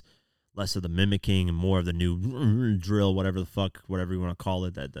voice, less of the mimicking and more of the new drill, whatever the fuck, whatever you want to call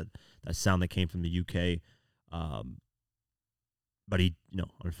it, that sound that came from the UK. But he,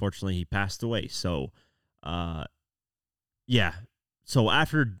 unfortunately he passed away. So, yeah. So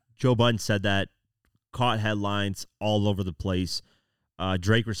after Joe Budden said that, caught headlines all over the place,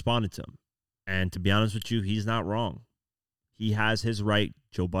 Drake responded to him. And to be honest with you, he's not wrong. He has his right.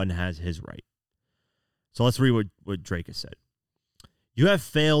 Joe Budden has his right. So let's read what Drake has said. You have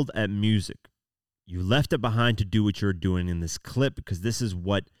failed at music. You left it behind to do what you're doing in this clip because this is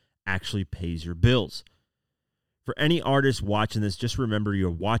what actually pays your bills. For any artist watching this, just remember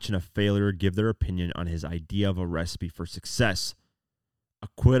you're watching a failure give their opinion on his idea of a recipe for success. A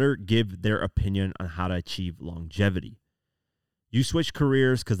quitter give their opinion on how to achieve longevity. You switch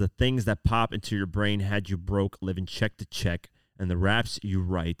careers because the things that pop into your brain had you broke living check to check, and the raps you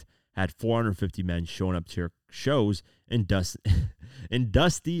write had 450 men showing up to your shows in dusty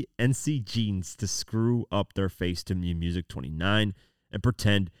NC jeans to screw up their face to Music 29 and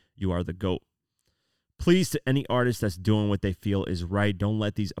pretend you are the GOAT. Please, to any artist that's doing what they feel is right, don't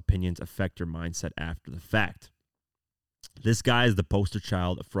let these opinions affect your mindset after the fact. This guy is the poster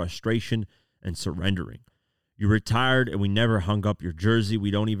child of frustration and surrendering. You retired and we never hung up your jersey.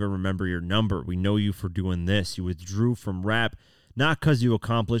 We don't even remember your number. We know you for doing this. You withdrew from rap, not because you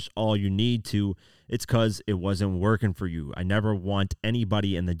accomplished all you need to. It's because it wasn't working for you. I never want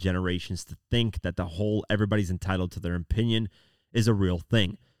anybody in the generations to think that the whole everybody's entitled to their opinion is a real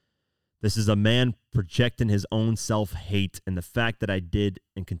thing. This is a man projecting his own self-hate and the fact that I did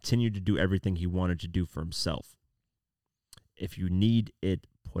and continued to do everything he wanted to do for himself. If you need it,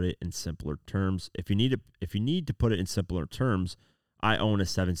 put it in simpler terms. If you need to put it in simpler terms, I own a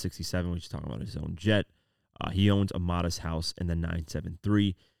 767, which is talking about his own jet. He owns a modest house in the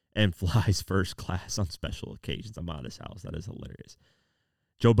 973 and flies first class on special occasions. A modest house. That is hilarious.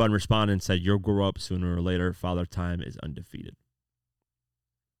 Joe Budden responded and said, you'll grow up sooner or later. Father Time is undefeated.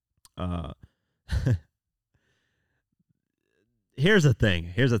 Here's the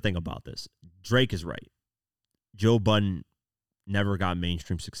thing about this. Drake is right. Joe Budden never got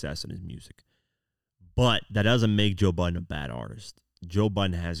mainstream success in his music. But that doesn't make Joe Budden a bad artist. Joe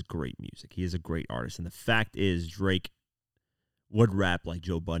Budden has great music. He is a great artist. And the fact is, Drake would rap like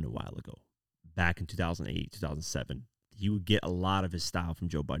Joe Budden a while ago. Back in 2008, 2007. He would get a lot of his style from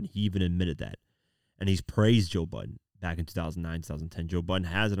Joe Budden. He even admitted that. And he's praised Joe Budden back in 2009, 2010. Joe Budden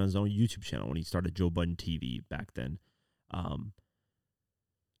has it on his own YouTube channel when he started Joe Budden TV back then.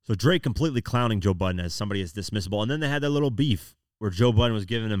 So Drake completely clowning Joe Budden as somebody as dismissible. And then they had that little beef where Joe Budden was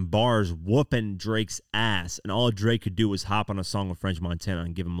giving him bars, whooping Drake's ass, and all Drake could do was hop on a song with French Montana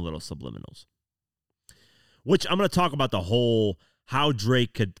and give him a little subliminals. Which I'm going to talk about the whole how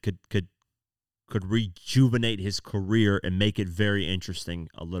Drake could rejuvenate his career and make it very interesting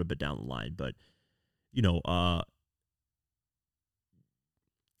a little bit down the line. But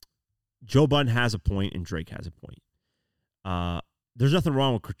Joe Budden has a point and Drake has a point. There's nothing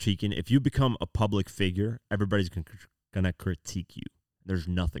wrong with critiquing. If you become a public figure, everybody's going to critique you. There's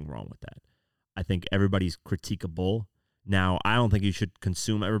nothing wrong with that. I think everybody's critiquable. Now, I don't think you should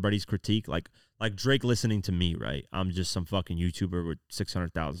consume everybody's critique. Like Drake listening to me, right? I'm just some fucking YouTuber with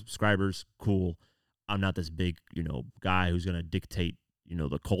 600,000 subscribers. Cool. I'm not this big, guy who's going to dictate,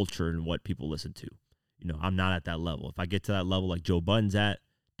 the culture and what people listen to. I'm not at that level. If I get to that level like Joe Budden's at,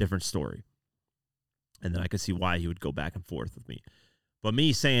 different story. And then I could see why he would go back and forth with me. But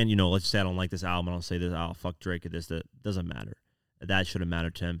me saying, let's say I don't like this album, I don't say this, fuck Drake or this, that doesn't matter. That shouldn't matter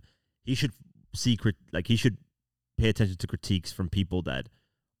to him. He should he should pay attention to critiques from people that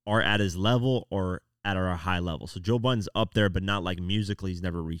are at his level or at our high level. So Joe Budden's up there, but not like musically, he's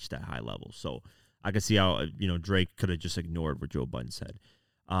never reached that high level. So I can see how, Drake could have just ignored what Joe Budden said.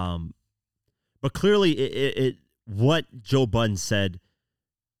 But clearly what Joe Budden said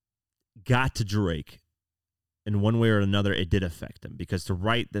got to Drake. In one way or another, it did affect him because to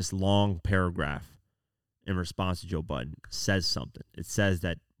write this long paragraph in response to Joe Budden says something. It says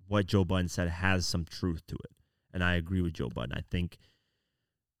that what Joe Budden said has some truth to it, and I agree with Joe Budden. I think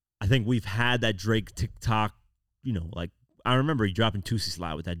we've had that Drake TikTok, I remember he dropping Tootsie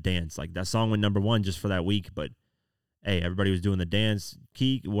Slide with that dance. Like that song went #1 just for that week, but hey, everybody was doing the dance,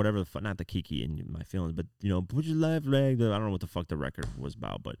 whatever the fuck, not the Kiki in my feelings, but, put your left leg, I don't know what the fuck the record was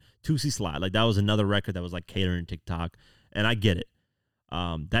about, but Tootsie Slide, like that was another record that was like catering TikTok, and I get it.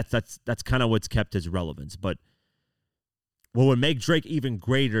 That's kind of what's kept his relevance, but what would make Drake even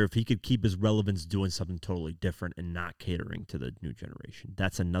greater if he could keep his relevance doing something totally different and not catering to the new generation.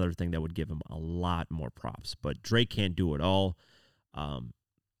 That's another thing that would give him a lot more props. But Drake can't do it all.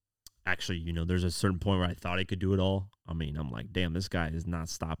 Actually, you know, there's a certain point where I thought he could do it all. I mean, I'm like, damn, this guy is not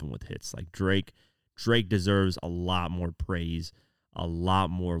stopping with hits. Like Drake deserves a lot more praise, a lot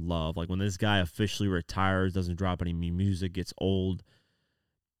more love. Like when this guy officially retires, doesn't drop any new music, gets old,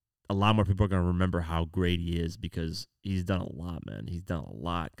 a lot more people are going to remember how great he is because he's done a lot, man. He's done a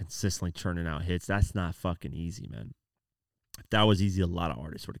lot, consistently churning out hits. That's not fucking easy, man. If that was easy, a lot of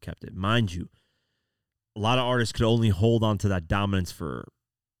artists would have kept it. Mind you, a lot of artists could only hold on to that dominance for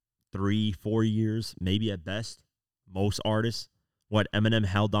 3-4 years, maybe at best. Most artists. What, Eminem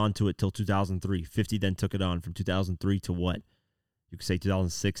held on to it till 2003. 50 then took it on from 2003 to what? You could say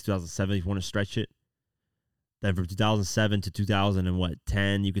 2006, 2007 if you want to stretch it. Then from 2007 to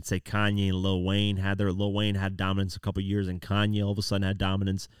 2010, you could say Kanye and Lil Wayne had dominance a couple years, and Kanye all of a sudden had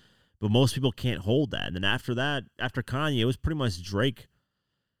dominance. But most people can't hold that. And then after that, after Kanye, it was pretty much Drake.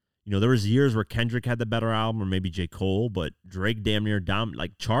 You know, there was years where Kendrick had the better album, or maybe J. Cole, but Drake damn near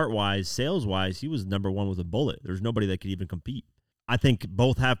like chart-wise, sales-wise, he was number one with a bullet. There's nobody that could even compete. I think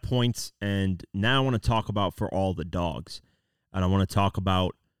both have points, and now I want to talk about For All the Dogs. And I want to talk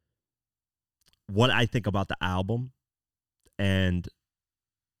about what I think about the album and,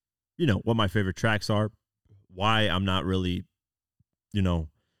 you know, what my favorite tracks are, why I'm not really, you know,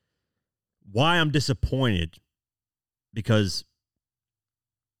 why I'm disappointed because,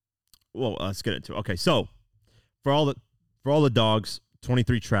 well, let's get into it. Okay, so for all the Dogs,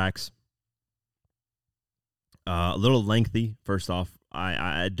 23 tracks, a little lengthy. First off,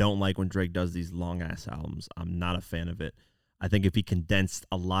 I don't like when Drake does these long ass albums. I'm not a fan of it. I think if he condensed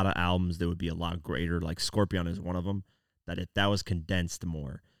a lot of albums, they would be a lot greater. Like Scorpion is one of them. That if that was condensed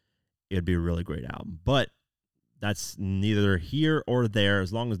more, it'd be a really great album. But that's neither here or there.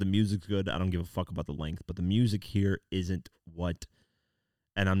 As long as the music's good, I don't give a fuck about the length. But the music here isn't what,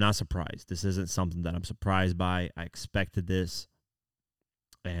 and I'm not surprised. This isn't something that I'm surprised by. I expected this.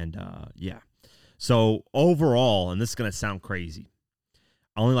 And yeah. So overall, and this is going to sound crazy,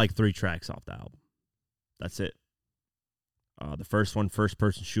 I only like 3 tracks off the album. That's it. The first one, First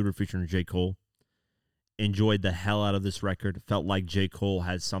Person Shooter featuring J. Cole. Enjoyed the hell out of this record. Felt like J. Cole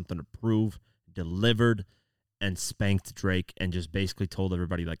had something to prove, delivered, and spanked Drake, and just basically told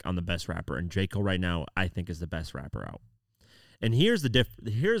everybody, like, I'm the best rapper. And J. Cole right now, I think, is the best rapper out. And here's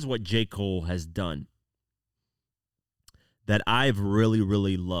here's what J. Cole has done that I've really,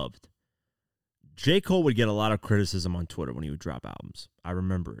 really loved. J. Cole would get a lot of criticism on Twitter when he would drop albums. I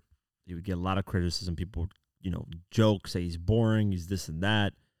remember it. He would get a lot of criticism. People would, you know, joke, say he's boring, he's this and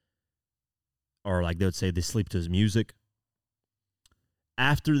that. Or like they would say they sleep to his music.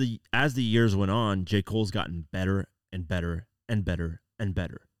 As the years went on, J. Cole's gotten better and better and better and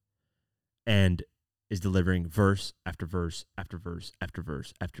better. And is delivering verse after verse after verse after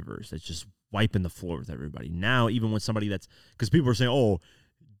verse after verse. It's just wiping the floor with everybody. Now, even when somebody because people are saying, oh,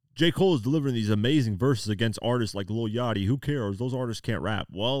 J. Cole is delivering these amazing verses against artists like Lil Yachty. Who cares? Those artists can't rap.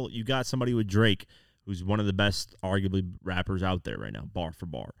 Well, you got somebody with Drake, who's one of the best, arguably, rappers out there right now, bar for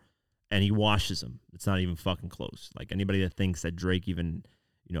bar. And he washes him. It's not even fucking close. Like, anybody that thinks that Drake even,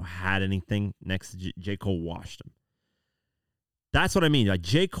 you know, had anything next to J. Cole washed him. That's what I mean. Like,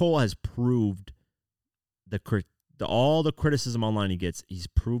 J. Cole has proved all the criticism online he gets, he's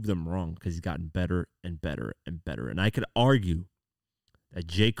proved them wrong because he's gotten better and better and better. And I could argue that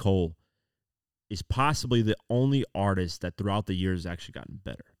J. Cole is possibly the only artist that throughout the years has actually gotten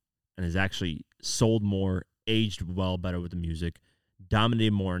better and has actually sold more, aged well better with the music,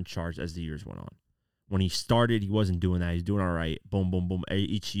 dominated more in charts as the years went on. When he started, he wasn't doing that. He's doing all right. Boom, boom, boom.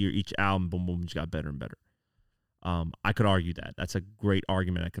 Each year, each album, boom, boom, just got better and better. I could argue that. That's a great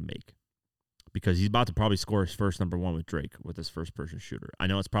argument I could make because he's about to probably score his first number one with Drake with his first-person shooter. I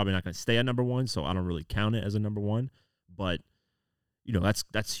know it's probably not going to stay at number one, so I don't really count it as a number one. But, you know,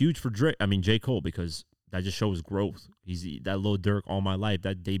 that's huge for Drake. I mean, J. Cole, because that just shows growth. He's that Lil Durk All My Life,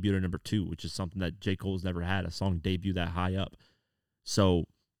 that debuted at number 2, which is something that J. Cole's never had, a song debut that high up. So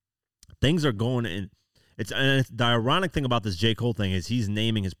things are going in. And the ironic thing about this J. Cole thing is he's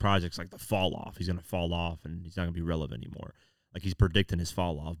naming his projects like the fall off. He's going to fall off and he's not going to be relevant anymore. Like he's predicting his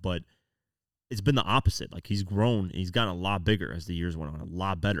fall off. But it's been the opposite. Like he's grown and he's gotten a lot bigger as the years went on, a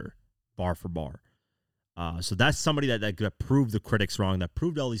lot better, bar for bar. So that's somebody that proved the critics wrong, that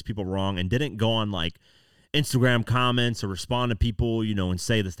proved all these people wrong, and didn't go on like Instagram comments or respond to people, you know, and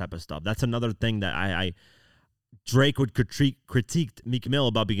say this type of stuff. That's another thing that Drake would critique Meek Mill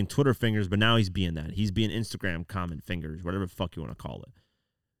about being Twitter fingers, but now he's being that. He's being Instagram comment fingers, whatever the fuck you want to call it.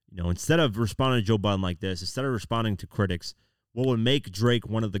 You know, instead of responding to Joe Budden like this, instead of responding to critics, what would make Drake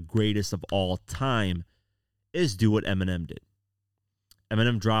one of the greatest of all time is do what Eminem did.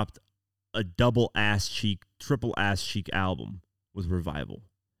 Eminem dropped a double ass cheek, triple ass cheek album with Revival.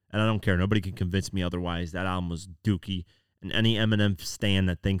 And I don't care. Nobody can convince me otherwise. That album was dookie. And any Eminem stan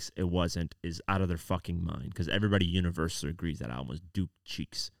that thinks it wasn't is out of their fucking mind, because everybody universally agrees that album was Duke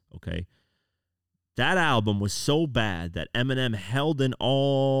Cheeks, okay? That album was so bad that Eminem held in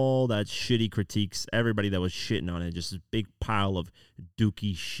all that shitty critiques, everybody that was shitting on it, just a big pile of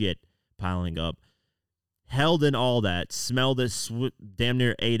dookie shit piling up. Held in all that, smelled it, damn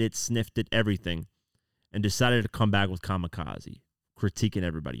near ate it, sniffed it, everything, and decided to come back with Kamikaze, critiquing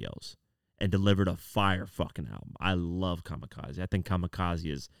everybody else, and delivered a fire fucking album. I love Kamikaze. I think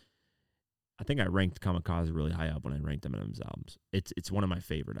Kamikaze is, I think I ranked Kamikaze really high up when I ranked Eminem's albums. It's one of my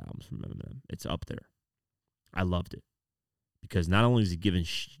favorite albums from Eminem. It's up there. I loved it because not only is he giving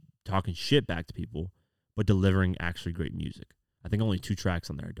talking shit back to people, but delivering actually great music. I think only 2 tracks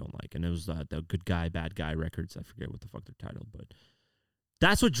on there I don't like, and it was the Good Guy, Bad Guy records. I forget what the fuck they're titled, but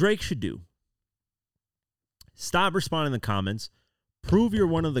that's what Drake should do. Stop responding in the comments. Prove you're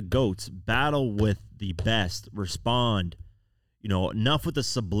one of the GOATs. Battle with the best. Respond. You know, enough with the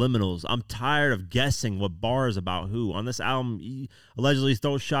subliminals. I'm tired of guessing what bars about who. On this album, he allegedly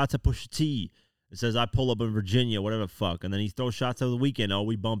throws shots at Pusha T. It says, I pull up in Virginia, whatever the fuck. And then he throws shots at The Weeknd. Oh,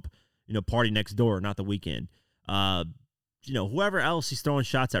 we bump, Party Next Door, not The Weeknd. Whoever else he's throwing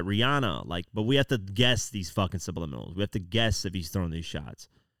shots at, Rihanna. But we have to guess these fucking subliminals. We have to guess if he's throwing these shots.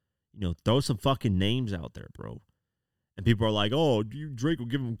 Throw some fucking names out there, bro. And people are like, oh, Drake will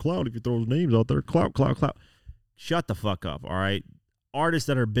give him clout if he throws names out there. Clout. Shut the fuck up, all right? Artists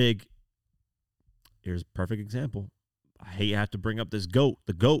that are big, here's a perfect example. I hate to have to bring up this GOAT,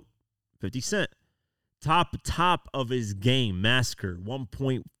 the GOAT, 50 Cent. Top of his game, Massacre,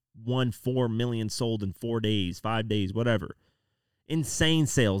 1.14 million sold in 4 days, 5 days, whatever. Insane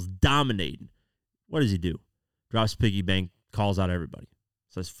sales, dominating. What does he do? Drops piggy bank, calls out everybody.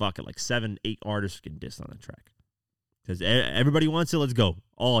 Says, fuck it, 7, 8 artists getting dissed on that track. Because everybody wants it, let's go.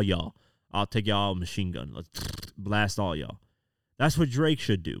 All y'all. I'll take y'all machine gun. Let's blast all y'all. That's what Drake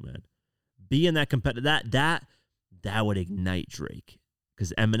should do, man. Be in that competitive. That would ignite Drake.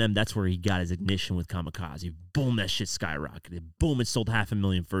 Because Eminem, that's where he got his ignition with Kamikaze. Boom, that shit skyrocketed. Boom, it sold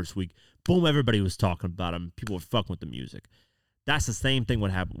 500,000 first week. Boom, everybody was talking about him. People were fucking with the music. That's the same thing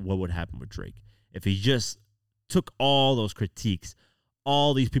what would happen with Drake. If he just took all those critiques,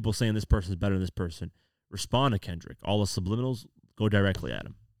 all these people saying this person's better than this person, respond to Kendrick. All the subliminals, go directly at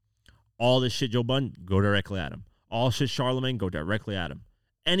him. All this shit Joe Budden, go directly at him. All shit Charlemagne, go directly at him.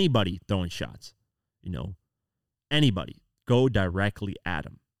 Anybody throwing shots, anybody, go directly at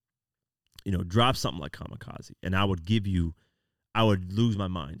him. Drop something like Kamikaze, and I would lose my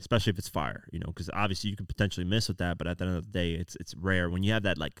mind, especially if it's fire, because obviously you could potentially miss with that, but at the end of the day, it's rare. When you have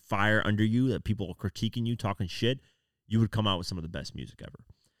that fire under you, that people are critiquing you, talking shit, you would come out with some of the best music ever.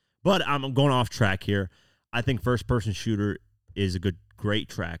 But I'm going off track here. I think First Person Shooter is a great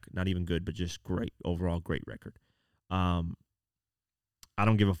track. Not even good, but just great. Overall, great record. I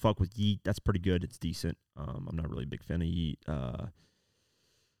don't give a fuck with Yeet. That's pretty good. It's decent. I'm not really a big fan of Yeet.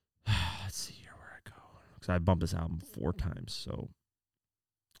 Let's see here where I go. Because I bumped this album 4 times. So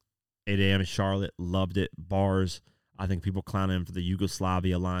 8 a.m. in Charlotte. Loved it. Bars. I think people clowning him for the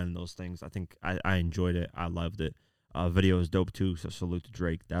Yugoslavia line and those things. I think I enjoyed it. I loved it. Video is dope too, so salute to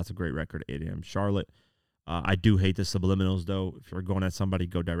Drake. That's a great record, 8 a.m. Charlotte. I do hate the subliminals, though. If you're going at somebody,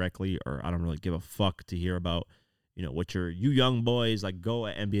 go directly, or I don't really give a fuck to hear about, what you young boys, go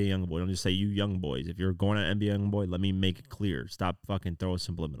at NBA young boy. Don't just say you young boys. If you're going at NBA young boy, let me make it clear. Stop fucking throwing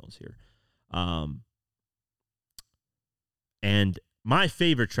subliminals here. And my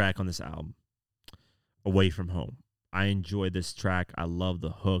favorite track on this album, Away From Home. I enjoy this track. I love the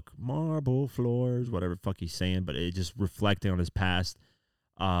hook. Marble floors, whatever the fuck he's saying, but it just reflecting on his past.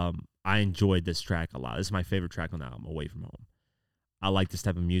 I enjoyed this track a lot. This is my favorite track on the album, Away From Home. I like this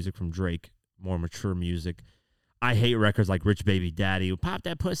type of music from Drake, more mature music. I hate records like Rich Baby Daddy, Pop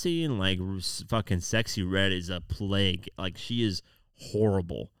That Pussy, and fucking Sexy Red is a plague. She is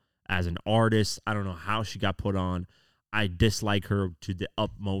horrible as an artist. I don't know how she got put on. I dislike her to the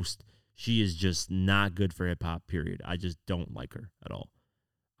utmost. She is just not good for hip-hop, period. I just don't like her at all.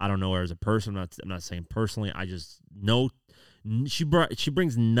 I don't know her as a person. I'm not saying personally. I just know she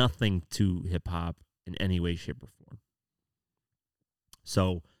brings nothing to hip-hop in any way, shape, or form.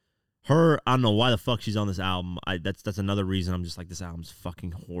 So, her, I don't know why the fuck she's on this album. That's another reason I'm just this album's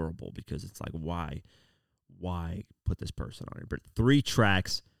fucking horrible, because it's why put this person on here? But 3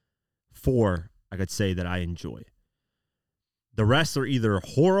 tracks, 4, I could say that I enjoy. The rest are either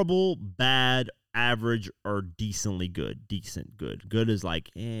horrible, bad, average, or decently good. Decent, good. Good is like,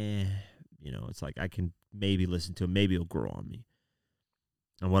 it's like I can maybe listen to it. Maybe it'll grow on me.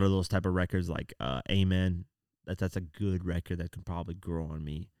 And what are those type of records like Amen? That's a good record that can probably grow on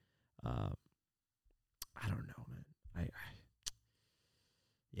me. I don't know, man.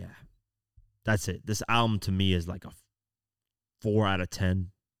 Yeah. That's it. This album to me is like a 4 out of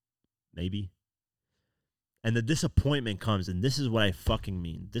 10, maybe. And the disappointment comes, and this is what I fucking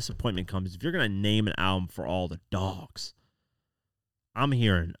mean. Disappointment comes if you're going to name an album for all the dogs. I'm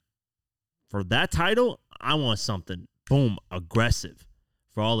hearing, for that title, I want something, boom, aggressive.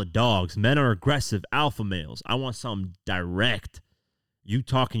 For all the dogs, men are aggressive, alpha males. I want something direct. You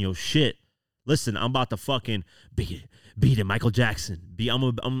talking your shit. Listen, I'm about to fucking beat it, Michael Jackson.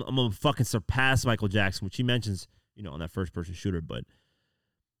 I'm gonna fucking surpass Michael Jackson, which he mentions, on that first person shooter. But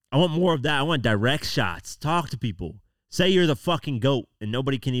I want more of that. I want direct shots. Talk to people. Say you're the fucking GOAT, and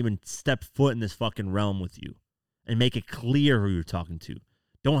nobody can even step foot in this fucking realm with you, and make it clear who you're talking to.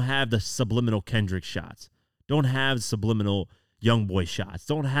 Don't have the subliminal Kendrick shots. Don't have subliminal YoungBoy shots.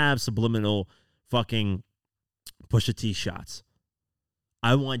 Don't have subliminal fucking Pusha T shots.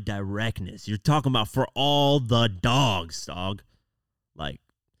 I want directness. You're talking about for all the dogs, dog. Like,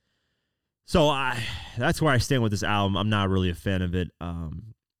 so that's where I stand with this album. I'm not really a fan of it.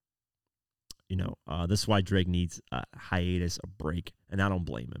 This is why Drake needs a hiatus, a break, and I don't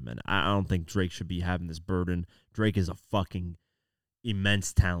blame him, man. I don't think Drake should be having this burden. Drake is a fucking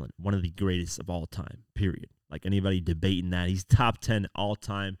immense talent, one of the greatest of all time, period. Like anybody debating that, he's top 10 all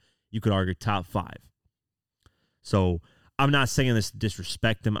time. You could argue top 5. So I'm not saying this to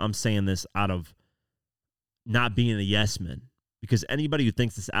disrespect him. I'm saying this out of not being a yes man. Because anybody who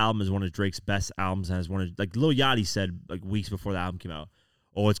thinks this album is one of Drake's best albums, has one of, like Lil Yachty said like weeks before the album came out,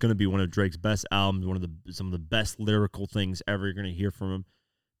 oh, it's going to be one of Drake's best albums, some of the best lyrical things ever you're going to hear from him.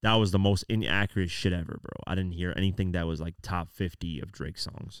 That was the most inaccurate shit ever, bro. I didn't hear anything that was like top 50 of Drake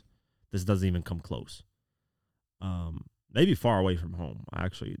songs. This doesn't even come close. Maybe Far Away From Home.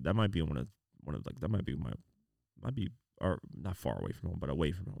 Actually, that might be or not Far Away From Home, but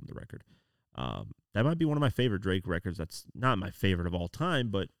Away From Home, the record. That might be one of my favorite Drake records. That's not my favorite of all time,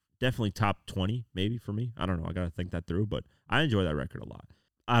 but definitely top 20, maybe for me. I don't know. I got to think that through, but I enjoy that record a lot.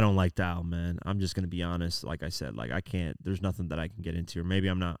 I don't like the album, man. I'm just going to be honest. Like I said, like I can't, there's nothing that I can get into. Or maybe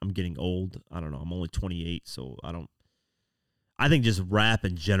I'm getting old. I don't know. I'm only 28, so I think just rap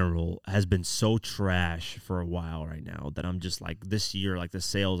in general has been so trash for a while right now that I'm just like, this year, like the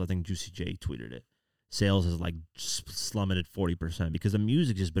sales, I think Juicy J tweeted it. Sales is like slumming at 40% because the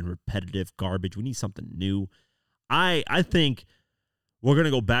music has been repetitive garbage. We need something new. I think we're going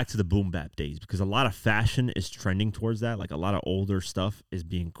to go back to the boom bap days because a lot of fashion is trending towards that. Like a lot of older stuff is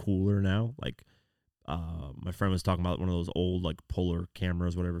being cooler now. Like my friend was talking about one of those old like Polar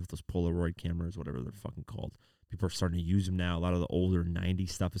cameras, whatever, those Polaroid cameras, whatever they're fucking called. People are starting to use them now. A lot of the older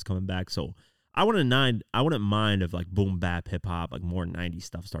 90s stuff is coming back. So I wouldn't mind if like boom bap hip hop, like more 90s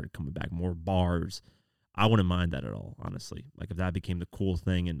stuff started coming back, more bars. I wouldn't mind that at all, honestly. Like if that became the cool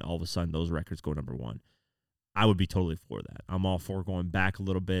thing and all of a sudden those records go number 1, I would be totally for that. I'm all for going back a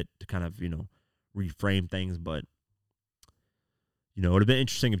little bit to kind of, reframe things. But, it would have been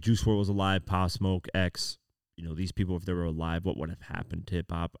interesting if Juice WRLD was alive, Pop Smoke, X, these people, if they were alive, what would have happened to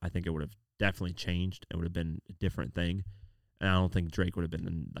hip hop? I think it would have definitely changed. It would have been a different thing. And I don't think Drake would have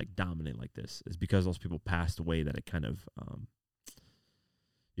been like dominant like this. It's because those people passed away that it kind of,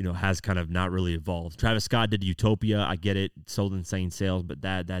 has kind of not really evolved. Travis Scott did Utopia. I get it. Sold insane sales, but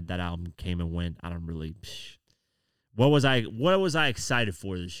that album came and went. I don't really. What was I excited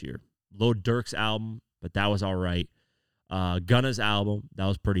for this year? Lil Durk's album, but that was all right. Gunna's album, that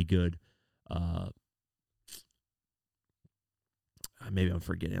was pretty good. Maybe I'm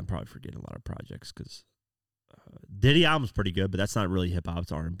forgetting. I'm probably forgetting a lot of projects because Diddy album's pretty good, but that's not really hip hop.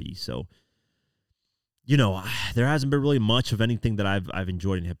 It's R&B. So, there hasn't been really much of anything that I've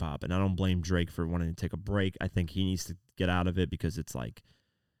enjoyed in hip hop, and I don't blame Drake for wanting to take a break. I think he needs to get out of it because it's like,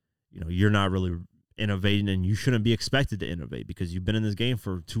 you're not really innovating, and you shouldn't be expected to innovate because you've been in this game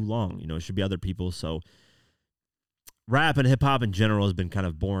for too long. It should be other people. So, rap and hip hop in general has been kind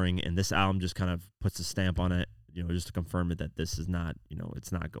of boring, and this album just kind of puts a stamp on it. Just to confirm it that this is not,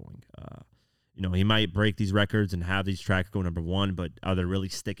 it's not going. He might break these records and have these tracks go number 1, but are they really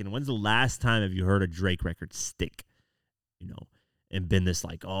sticking? When's the last time have you heard a Drake record stick, and been this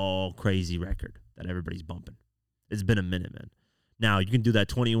like all crazy record that everybody's bumping? It's been a minute, man. Now, you can do that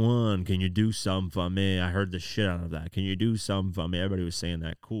 21. Can you do something for me? I heard the shit out of that. Can you do something for me? Everybody was saying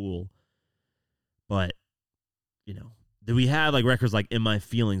that. Cool. But, do we have like records like In My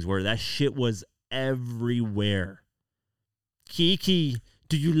Feelings where that shit was everywhere? Kiki,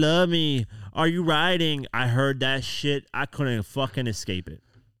 do you love me? Are you riding? I heard that shit. I couldn't fucking escape it.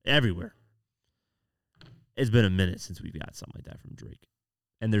 Everywhere. It's been a minute since we've got something like that from Drake.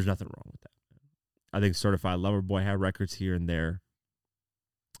 And there's nothing wrong with that. I think Certified Lover Boy had records here and there.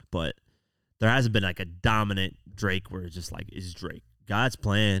 But there hasn't been like a dominant Drake where it's just like, it's Drake. God's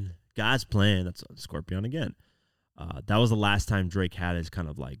plan. God's plan. That's Scorpion again. That was the last time Drake had his kind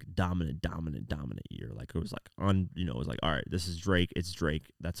of like dominant year. Like it was like it was like, all right, this is Drake. It's Drake.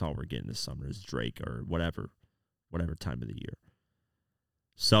 That's all we're getting this summer is Drake or whatever time of the year.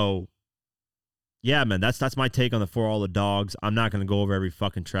 So, yeah, man, that's my take on the For All the Dogs. I'm not going to go over every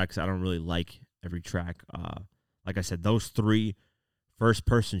fucking track because I don't really like every track. Like I said, those three, First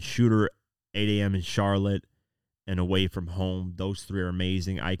Person Shooter, 8 a.m. in Charlotte, and Away From Home, those three are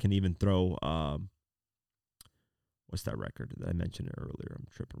amazing. I can even throw... what's that record that I mentioned earlier? I'm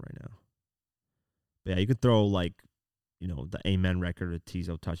tripping right now. But yeah, you could throw like, the Amen record, a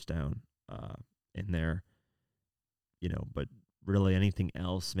Tizo Touchdown, in there. But really anything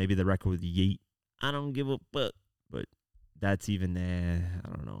else? Maybe the record with Yeet. I don't give a fuck. But that's even I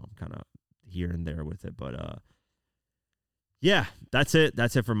don't know. I'm kind of here and there with it. But yeah, that's it.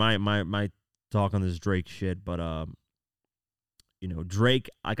 That's it for my talk on this Drake shit. But Drake,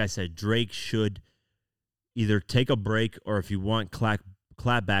 like I said, Drake should either take a break or if you want, clap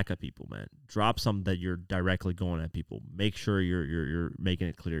back at people, man. Drop something that you're directly going at people. Make sure you're making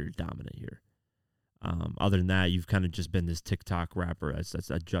it clear you're dominant here. Other than that, you've kind of just been this TikTok rapper that's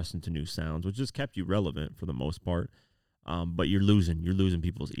adjusting to new sounds, which has kept you relevant for the most part. But you're losing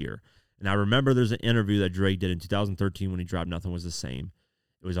people's ear. And I remember there's an interview that Drake did in 2013 when he dropped Nothing Was the Same.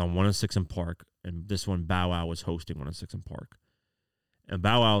 It was on 106 in Park, and this one Bow Wow was hosting 106 in Park. And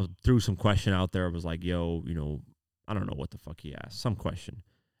Bow Wow threw some question out there. It was like, yo, I don't know what the fuck he asked. Some question.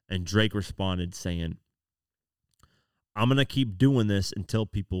 And Drake responded saying, I'm going to keep doing this until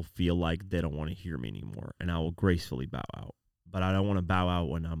people feel like they don't want to hear me anymore. And I will gracefully bow out. But I don't want to bow out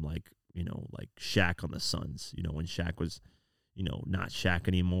when I'm like, like Shaq on the Suns. When Shaq was, not Shaq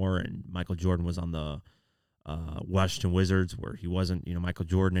anymore. And Michael Jordan was on the Washington Wizards where he wasn't, Michael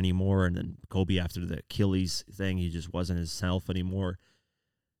Jordan anymore. And then Kobe after the Achilles thing, he just wasn't himself anymore.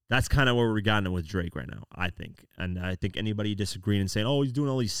 That's kind of where we're gotten with Drake right now, I think. And I think anybody disagreeing and saying, oh, he's doing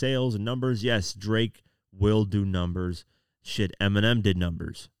all these sales and numbers. Yes, Drake will do numbers. Shit, Eminem did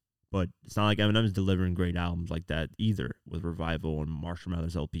numbers. But it's not like Eminem's delivering great albums like that either with Revival and Marshall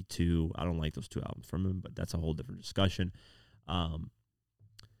Mathers LP2. I don't like those two albums from him, but that's a whole different discussion. But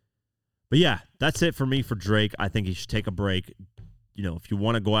yeah, that's it for me for Drake. I think he should take a break. If you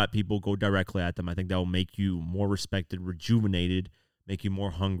want to go at people, go directly at them. I think that will make you more respected, rejuvenated, make you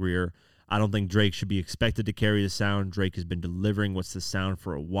more hungrier. I don't think Drake should be expected to carry the sound. Drake has been delivering what's the sound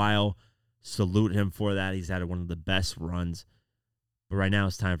for a while. Salute him for that. He's had one of the best runs. But right now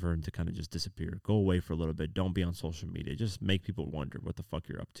it's time for him to kind of just disappear. Go away for a little bit. Don't be on social media. Just make people wonder what the fuck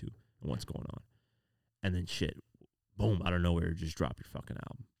you're up to and what's going on. And then shit, boom, out of nowhere, just drop your fucking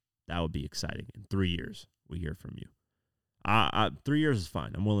album. That would be exciting. In 3 years, we hear from you. 3 years is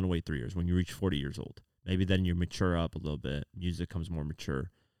fine. I'm willing to wait 3 years when you reach 40 years old. Maybe then you mature up a little bit. Music comes more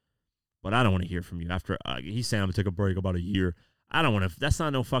mature. But I don't want to hear from you. After he's saying I'm going to take a break about a year. I don't want to. That's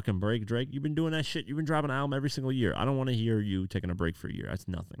not no fucking break, Drake. You've been doing that shit. You've been dropping an album every single year. I don't want to hear you taking a break for a year. That's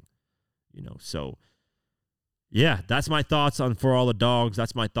nothing. So yeah, that's my thoughts on For All the Dogs.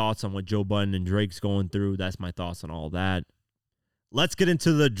 That's my thoughts on what Joe Budden and Drake's going through. That's my thoughts on all that. Let's get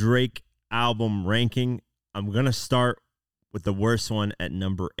into the Drake album ranking. I'm going to start with the worst one at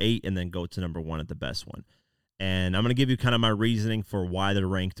number 8 and then go to number 1 at the best one. And I'm going to give you kind of my reasoning for why they're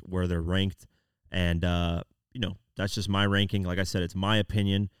ranked where they're ranked. And, that's just my ranking. Like I said, it's my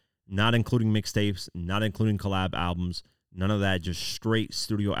opinion, not including mixtapes, not including collab albums, none of that, just straight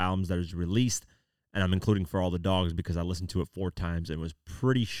studio albums that is released. And I'm including For All the Dogs because I listened to it 4 times and was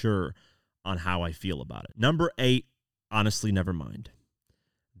pretty sure on how I feel about it. Number 8, honestly, never mind.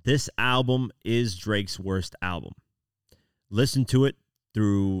 This album is Drake's worst album. Listen to it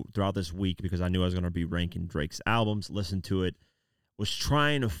throughout this week because I knew I was going to be ranking Drake's albums. Listen to it. Was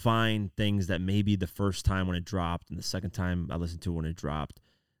trying to find things that maybe the first time when it dropped and the second time I listened to it when it dropped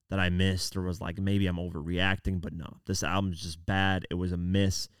that I missed or was like, maybe I'm overreacting. But no, this album is just bad. It was a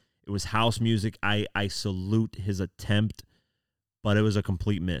miss. It was house music. I salute his attempt, but it was a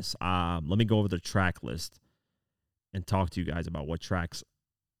complete miss. Let me go over the track list and talk to you guys about what tracks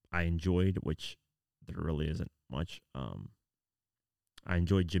I enjoyed, which there really isn't much. I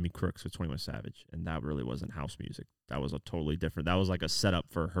enjoyed Jimmy Crooks with 21 Savage, and that really wasn't house music. That was a totally different. That was like a setup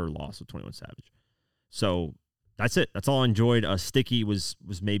for Her Loss with 21 Savage. So that's it. That's all I enjoyed. Sticky was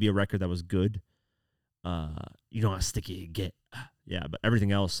maybe a record that was good. You know how sticky you get. Yeah, but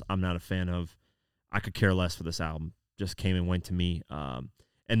everything else I'm not a fan of. I could care less for this album. Just came and went to me.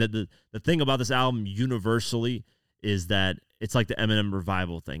 And the thing about this album universally is that it's like the Eminem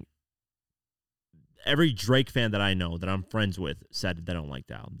Revival thing. Every Drake fan that I know that I'm friends with said they don't like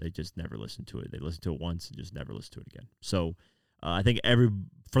the album. They just never listened to it. They listened to it once and just never listened to it again. So I think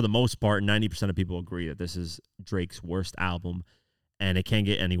for the most part, 90% of people agree that this is Drake's worst album, and it can't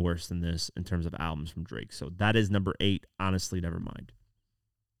get any worse than this in terms of albums from Drake. So that is number 8. Honestly, never mind.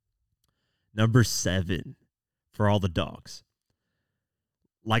 Number 7, For All the Dogs.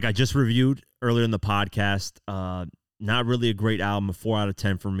 Like I just reviewed earlier in the podcast, not really a great album, a 4 out of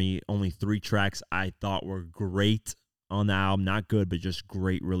 10 for me. Only 3 tracks I thought were great on the album. Not good, but just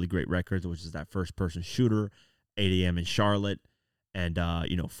great, really great records, which is that First Person Shooter, 8 a.m. in Charlotte, and,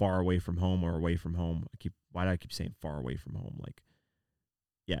 Far Away From Home or Away From Home. Why do I keep saying Far Away From Home?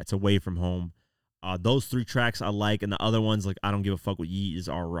 Yeah, it's Away From Home. Those 3 tracks I like, and the other ones, like I Don't Give a Fuck With Yeet is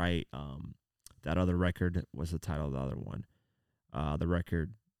all right. That other record, what's the title of the other one? The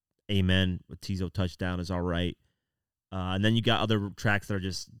record Amen with Tizo Touchdown is all right. And then you got other tracks that are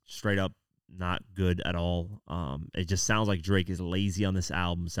just straight up not good at all. It just sounds like Drake is lazy on this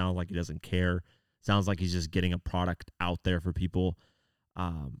album. Sounds like he doesn't care. Sounds like he's just getting a product out there for people.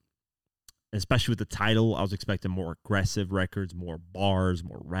 Especially with the title, I was expecting more aggressive records, more bars,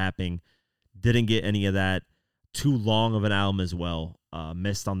 more rapping. Didn't get any of that. Too long of an album as well.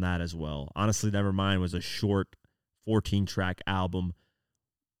 Missed on that as well. Honestly, Nevermind was a short 14-track album,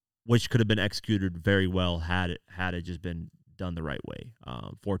 which could have been executed very well had it just been done the right way.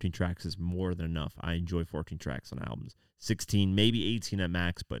 14 tracks is more than enough. I enjoy 14 tracks on albums. 16, maybe 18 at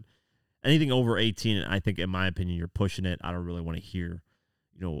max, but anything over 18, I think, in my opinion, you're pushing it. I don't really want to hear,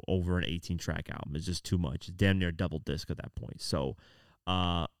 over an 18-track album. It's just too much. It's damn near double disc at that point. So,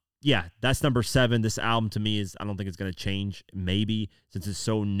 yeah, that's number 7. This album to me I don't think it's going to change. Maybe, since it's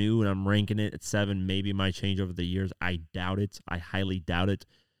so new and I'm ranking it at 7, maybe it might change over the years. I doubt it. I highly doubt it.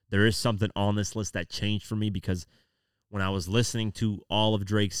 There is something on this list that changed for me because when I was listening to all of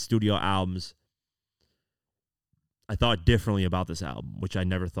Drake's studio albums, I thought differently about this album, which I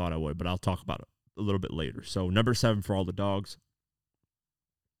never thought I would, but I'll talk about it a little bit later. So number 7, For All the Dogs.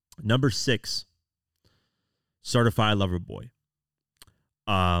 Number 6, Certified Lover Boy.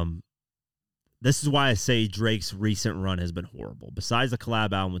 This is why I say Drake's recent run has been horrible. Besides the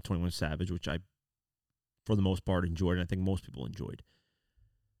collab album with 21 Savage, which I, for the most part, enjoyed, and I think most people enjoyed,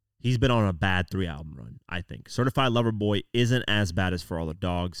 he's been on a bad 3-album run, I think. Certified Lover Boy isn't as bad as For All the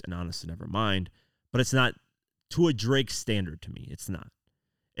Dogs and Honestly Nevermind, but it's not to a Drake standard to me. It's not.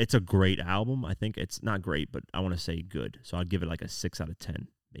 It's a great album. I think it's not great, but I want to say good. So I'd give it like a 6 out of 10,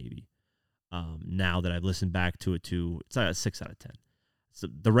 maybe. Now that I've listened back to it too, it's like a 6 out of 10. So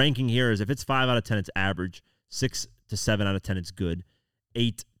the ranking here is if it's 5 out of 10, it's average. 6 to 7 out of 10, it's good.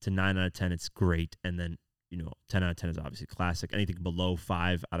 8 to 9 out of 10, it's great. And then, 10 out of 10 is obviously classic. Anything below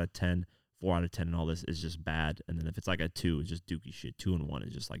 5 out of 10, 4 out of 10, and all this is just bad. And then if it's like a 2, it's just dookie shit. 2 and 1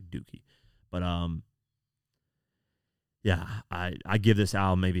 is just like dookie. But yeah, I give this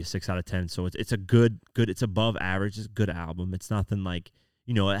album maybe a 6 out of 10. So it's a good. It's above average. It's a good album. It's nothing like,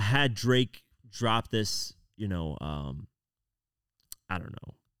 it had Drake drop this, I don't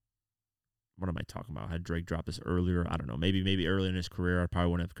know. What am I talking about? Had Drake drop this earlier? I don't know. Maybe earlier in his career, I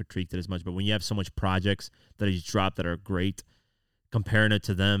probably wouldn't have critiqued it as much. But when you have so much projects that he's dropped that are great, comparing it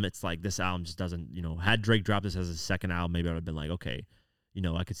to them, it's like this album just doesn't, had Drake dropped this as a second album, maybe I would have been like, okay,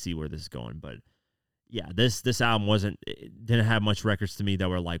 I could see where this is going. But yeah, this album didn't have much records to me that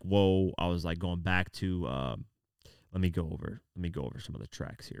were like, whoa. I was like going back to, let me go over some of the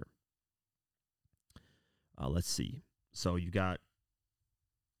tracks here. Let's see. So you got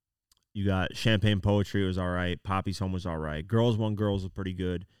Champagne Poetry was all right. Poppy's Home was all right. Girls Want Girls was pretty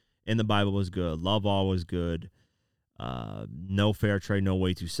good. In the Bible was good. Love All was good. No Fair Trade, No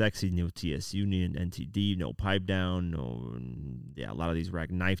Way Too Sexy, No TSU, NTD, No Pipe Down, a lot of these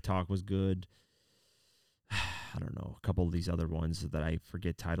Knife Talk was good. I don't know, a couple of these other ones that I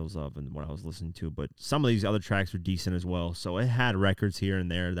forget titles of and what I was listening to, but some of these other tracks were decent as well. So it had records here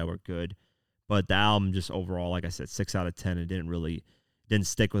and there that were good, but the album just overall, like I said, 6 out of 10. It didn't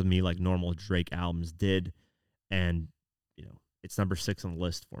stick with me like normal Drake albums did, and it's number 6 on the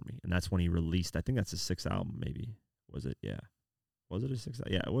list for me. And that's when he released. I think that's his 6th album, maybe. Was it? Yeah. Was it a 6th?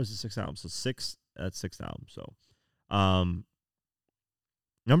 Yeah, it was a 6th album. So 6. That's 6th album. So,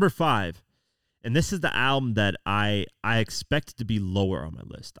 number 5. And this is the album that I expected to be lower on my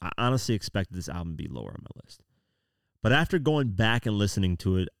list. I honestly expected this album to be lower on my list. But after going back and listening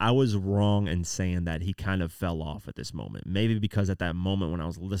to it, I was wrong in saying that he kind of fell off at this moment. Maybe because at that moment when I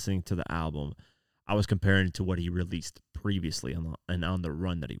was listening to the album, I was comparing it to what he released previously on the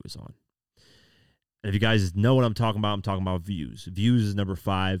run that he was on. And if you guys know what I'm talking about Views. Views is number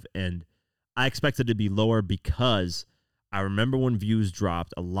 5, and I expected it to be lower because I remember when Views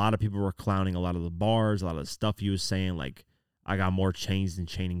dropped, a lot of people were clowning a lot of the bars, a lot of the stuff he was saying, like, I got more chains than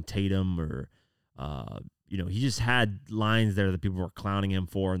Channing Tatum, or, he just had lines there that people were clowning him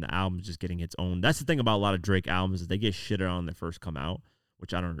for, and the album's just getting its own. That's the thing about a lot of Drake albums is they get shitted on when they first come out,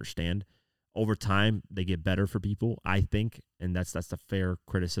 which I don't understand. Over time, they get better for people, I think, and that's the fair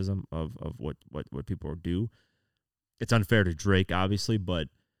criticism of what people do. It's unfair to Drake, obviously, but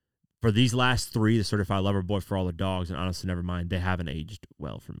for these last 3, The Certified Lover Boy, For All the Dogs, and Honestly Nevermind, they haven't aged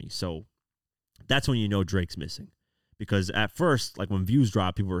well for me. So that's when you know Drake's missing. Because at first, like when Views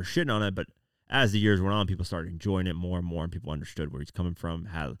dropped, people were shitting on it, but as the years went on, people started enjoying it more and more, and people understood where he's coming from.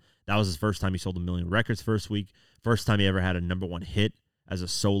 That was his first time he sold 1 million records first week. First time he ever had a #1 hit as a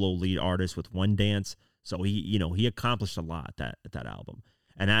solo lead artist with One Dance. So he accomplished a lot at that album.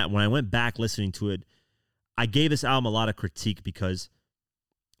 And when I went back listening to it, I gave this album a lot of critique because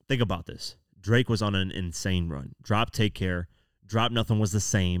think about this. Drake was on an insane run. Dropped Take Care, dropped Nothing Was the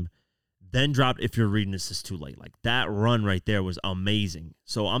Same, then dropped If You're Reading This Is Too Late. Like that run right there was amazing.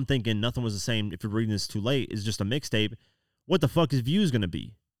 So I'm thinking Nothing Was the Same, If You're Reading This Too Late is just a mixtape. What the fuck is Views going to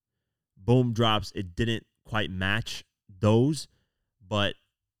be? Boom drops. It didn't quite match those. But,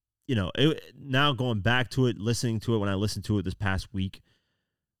 now going back to it, listening to it, when I listened to it this past week,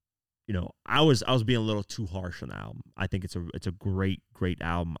 I was being a little too harsh on the album. I think it's a great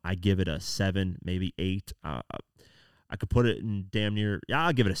album. I give it a 7, maybe 8. I could put it in damn near,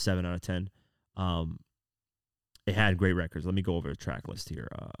 I'll give it a 7 out of 10. It had great records. Let me go over the track list here.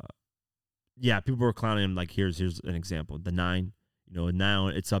 People were clowning him. Like here's an example. The 9, now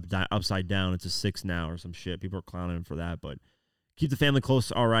it's upside down. It's a 6 now or some shit. People are clowning him for that, but Keep the Family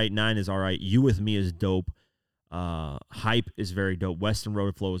Close, all right. 9 is all right. You With Me is dope. Hype is very dope. Western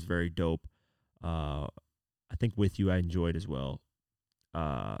Road Flow is very dope. I think With You I enjoyed as well.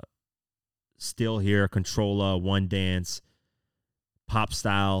 Still Here, Controlla, One Dance, Pop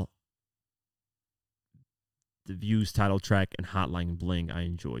Style, the Views title track, and Hotline Bling I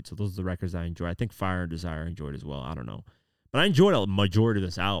enjoyed. So those are the records I enjoyed. I think Fire and Desire I enjoyed as well. I don't know. But I enjoyed a majority of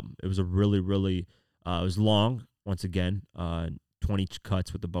this album. It was a really, really, it was long, once again, 20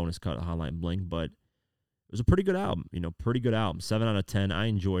 cuts with the bonus cut of Hotline Bling, but it was a pretty good album, pretty good album. 7 out of 10. I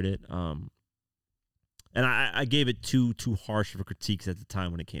enjoyed it. And I gave it too harsh of critiques at the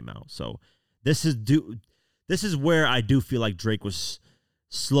time when it came out. So this is where I do feel like Drake was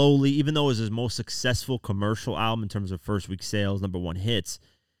slowly, even though it was his most successful commercial album in terms of first week sales, #1 hits,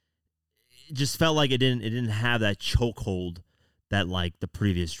 it just felt like it didn't have that chokehold that like the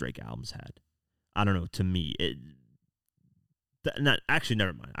previous Drake albums had. I don't know. To me,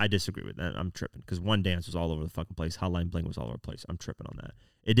 never mind. I disagree with that. I'm tripping because One Dance was all over the fucking place. Hotline Bling was all over the place. I'm tripping on that.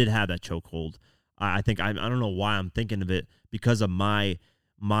 It did have that chokehold. I think I don't know why I'm thinking of it because of my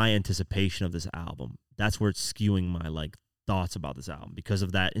anticipation of this album. That's where it's skewing my like thoughts about this album because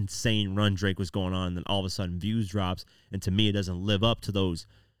of that insane run Drake was going on, and then all of a sudden Views drops, and to me it doesn't live up to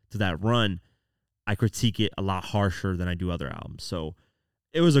that run. I critique it a lot harsher than I do other albums. So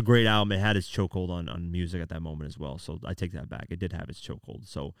it was a great album. It had its chokehold on music at that moment as well. So I take that back. It did have its chokehold.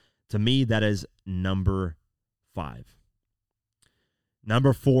 So to me, that is number 5.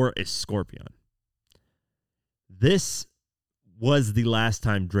 Number 4 is Scorpion. This was the last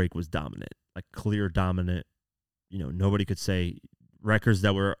time Drake was dominant, like clear dominant. Nobody could say records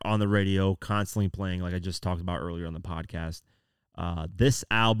that were on the radio constantly playing, like I just talked about earlier on the podcast. This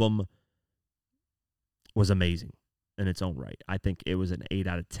album was amazing in its own right. I think it was an 8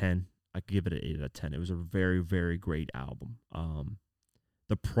 out of 10. I could give it an 8 out of 10. It was a very, very great album.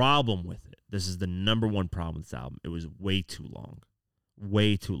 The problem with it, this is the #1 problem with this album. It was way too long.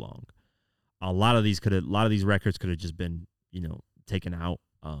 Way too long. A lot of these records could have just been, taken out.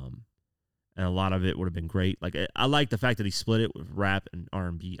 And a lot of it would have been great. Like I like the fact that he split it with rap and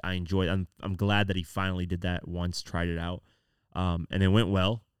R&B. I enjoyed it. I'm glad that he finally did that once, tried it out. And it went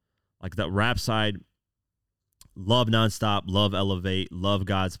well. Like the rap side, love Nonstop, love Elevate, love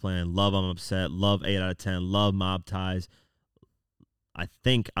God's Plan, love I'm Upset, love 8 out of 10, love Mob Ties. I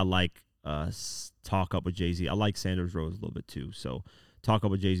think I like Talk Up with Jay-Z. I like Sanders Rose a little bit too. So Talk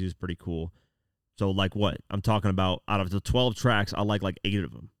Up with Jay-Z is pretty cool. So like what? I'm talking about out of the 12 tracks, I like 8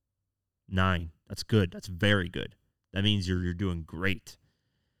 of them. 9. That's good. That's very good. That means you're doing great.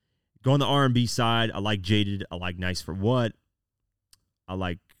 Go on the R&B side, I like Jaded. I like Nice for What. I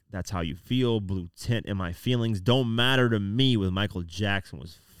like That's How You Feel. Blue Tint and My Feelings. Don't Matter to Me with Michael Jackson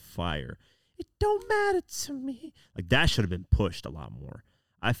was fire. It don't matter to me. Like that should have been pushed a lot more.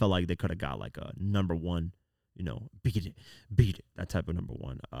 I felt like they could have got like a number one, beat it, that type of number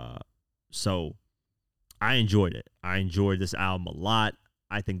one. So I enjoyed it. I enjoyed this album a lot.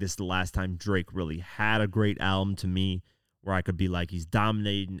 I think this is the last time Drake really had a great album to me, where I could be like, he's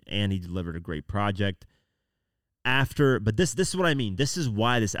dominating and he delivered a great project. But this is what I mean. This is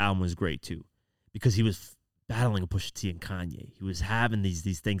why this album was great too, because he was battling Pusha T and Kanye. He was having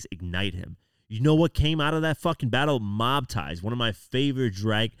these things ignite him. You know what came out of that fucking battle? Mob Ties, one of my favorite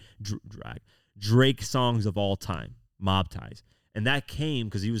Drake songs of all time, Mob Ties. And that came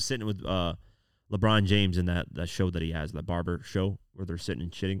because he was sitting with LeBron James in that show that he has, that barber show where they're sitting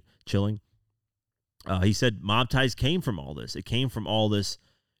and chilling. He said Mob Ties came from all this. It came from all this,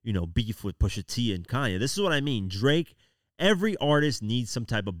 beef with Pusha T and Kanye. This is what I mean. Drake, every artist needs some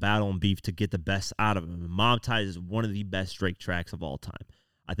type of battle and beef to get the best out of him. And Mob Ties is one of the best Drake tracks of all time.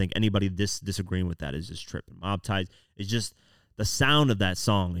 I think anybody disagreeing with that is just tripping. Mob Ties is just the sound of that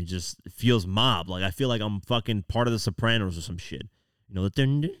song. It feels mob. Like I feel like I'm fucking part of the Sopranos or some shit. It's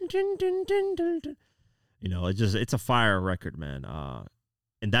a fire record, man.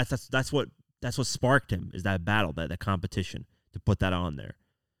 And that's what sparked him, is that battle, that competition, to put that on there.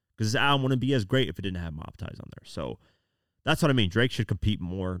 Because this album wouldn't be as great if it didn't have Mob Ties on there. So that's what I mean. Drake should compete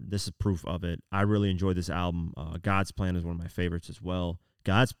more. This is proof of it. I really enjoyed this album. God's Plan is one of my favorites as well.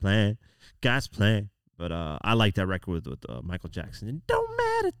 God's Plan. But I like that record with Michael Jackson. It don't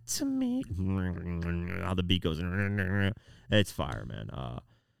matter to me how the beat goes. It's fire, man.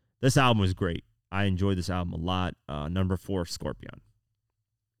 This album was great. I enjoyed this album a lot. Number 4, Scorpion.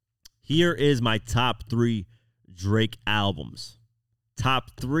 Here is my top 3 Drake albums.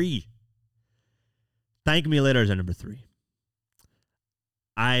 Top 3. Thank Me Later is at number 3.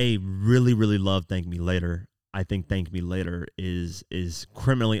 I really, really love Thank Me Later. I think Thank Me Later is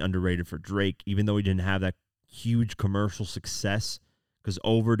criminally underrated for Drake, even though he didn't have that huge commercial success, because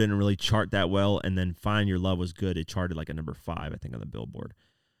Over didn't really chart that well, and then Find Your Love was good. It charted like a number 5, I think, on the Billboard.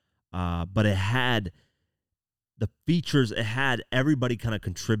 But it had the features, it had everybody kind of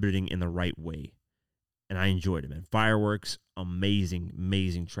contributing in the right way, and I enjoyed it, man. Fireworks,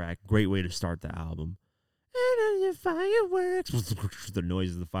 amazing track. Great way to start the album. Fireworks. The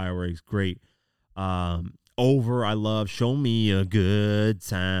noise of the fireworks, great. Over, I love. Show Me a Good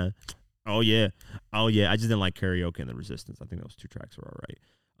Time. Oh yeah. I just didn't like Karaoke and The Resistance. I think those 2 tracks were all right.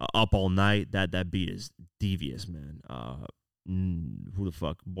 Up All Night, that beat is devious, man. Who the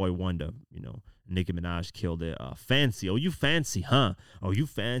fuck? Boy Wonder, Nicki Minaj killed it. Fancy. Oh, you fancy, huh? Oh, you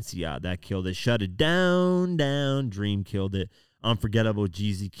fancy. That killed it. Shut It Down. Dream killed it. Unforgettable,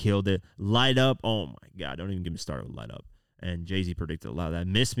 Jeezy killed it. Light Up. Oh my God, don't even get me started with Light Up. And Jay-Z predicted a lot of that.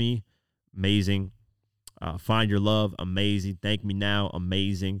 Miss Me, amazing. Find Your Love, amazing. Thank Me Now,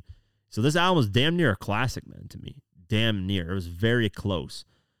 amazing. So this album was damn near a classic, man, to me. Damn near. It was very close.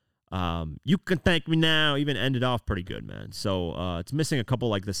 You Can Thank Me Now even ended off pretty good, man. So it's missing a couple,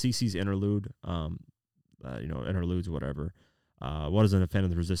 like the CC's interlude, interludes, whatever. Wasn't a fan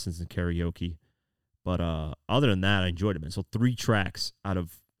of The Resistance and Karaoke. But other than that, I enjoyed it, man. So 3 tracks out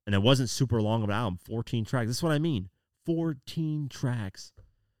of, and it wasn't super long of an album, 14 tracks. This is what I mean. 14 tracks.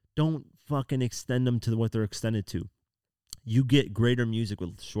 Don't fucking extend them to what they're extended to. You get greater music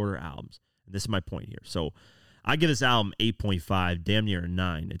with shorter albums. And this is my point here. So I give this album 8.5, damn near a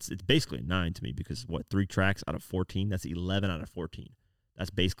 9. It's basically a 9 to me, because 3 tracks out of 14? That's 11 out of 14.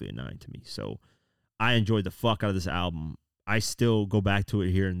 That's basically a 9 to me. So I enjoyed the fuck out of this album. I still go back to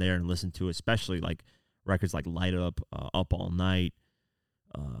it here and there and listen to it, especially like records like Light Up, Up All Night,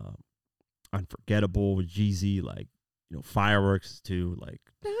 Unforgettable with Jeezy, like, Fireworks too, like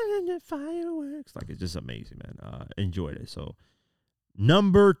Fireworks. Like, it's just amazing, man. Enjoyed it. So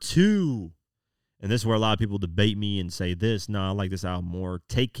number 2, and this is where a lot of people debate me and say this. No, I like this album more.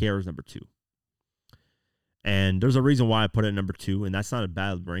 Take Care is number 2. And there's a reason why I put it at number 2, and that's not a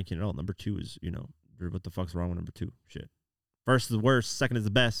bad ranking at all. Number 2 is, what the fuck's wrong with number 2? Shit. First is the worst, second is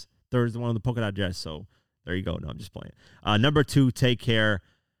the best, third is the one with the polka dot dress. So there you go. No, I'm just playing. Number 2, Take Care.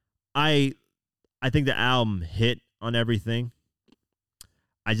 I think the album hit on everything.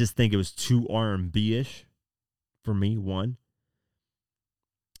 I just think it was too R&B-ish for me. One,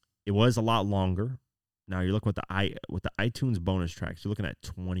 it was a lot longer. Now you're looking with the iTunes bonus tracks, you're looking at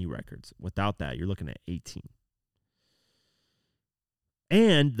 20 records. Without that, you're looking at 18.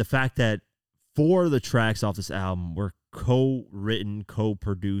 And the fact that 4 of the tracks off this album were co-written,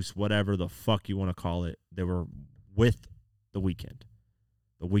 co-produced, whatever the fuck you want to call it, they were with The Weeknd.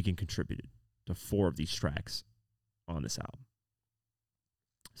 The Weeknd contributed to 4 of these tracks on this album.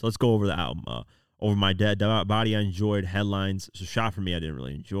 So let's go over the album. Over My Dead Body, I enjoyed. Headlines, so Shot For Me, I didn't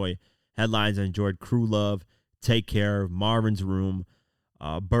really enjoy. Headlines, I enjoyed. Crew Love, Take Care, Marvin's Room,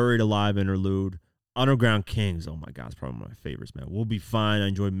 Buried Alive interlude. Underground Kings. Oh my God, it's probably one of my favorites, man. We'll Be Fine. I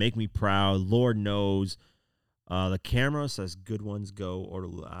enjoy Make Me Proud. Lord Knows. The Camera says Good Ones Go. Or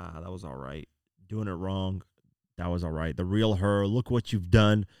that was all right. Doing It Wrong. That was all right. The Real Her. Look What You've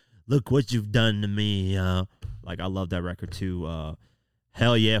Done. Look What You've Done to Me. Like, I love that record too.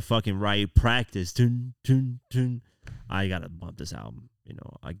 Hell Yeah, Fucking Right. Practice. Tun, tun, tun. I gotta bump this album,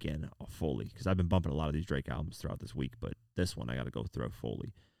 again, fully, because I've been bumping a lot of these Drake albums throughout this week, but this one I gotta go through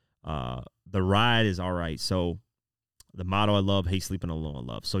fully. The Ride is all right. So the Motto I love, Hate Sleeping Alone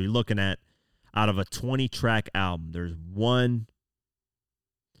I love. So you're looking at, out of a 20-track album, there's 1,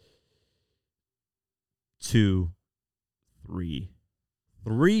 2,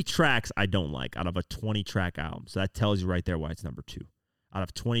 3 tracks I don't like out of a 20-track album. So that tells you right there why it's number 2. Out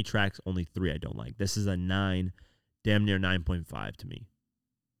of 20 tracks, only 3 I don't like. This is a 9, damn near 9.5 to me.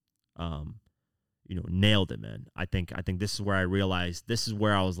 Nailed it, man. I think this is where I realized, this is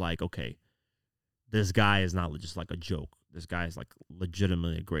where I was like, okay, this guy is not just like a joke. This guy is like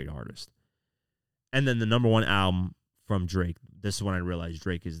legitimately a great artist. And then the number 1 album from Drake, this is when I realized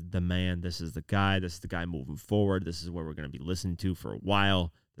Drake is the man. This is the guy. This is the guy moving forward. This is what we're going to be listening to for a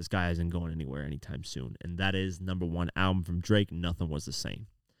while. This guy isn't going anywhere anytime soon. And that is number 1 album from Drake, Nothing Was the Same.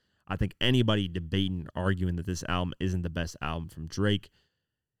 I think anybody debating or arguing that this album isn't the best album from Drake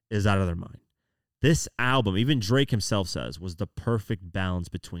is out of their mind. This album, even Drake himself says, was the perfect balance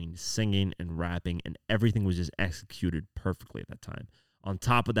between singing and rapping, and everything was just executed perfectly at that time. On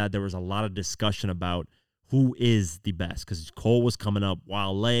top of that, there was a lot of discussion about who is the best, because Cole was coming up,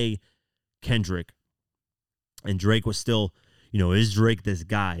 Wale, Kendrick, and Drake was still, is Drake this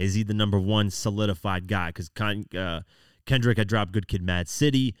guy? Is he the number 1 solidified guy? Because Kendrick had dropped Good Kid, Mad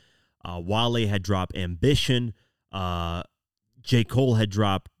City. Wale had dropped Ambition. J. Cole had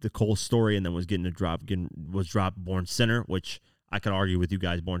dropped The Cole Story, and then was dropped Born Sinner, which I could argue with you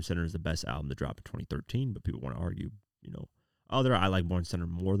guys. Born Sinner is the best album to drop in 2013, but people want to argue, I like Born Sinner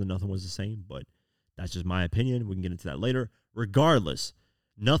more than Nothing Was the Same, but that's just my opinion. We can get into that later. Regardless,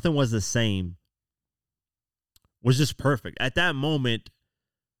 Nothing Was the Same was just perfect. At that moment,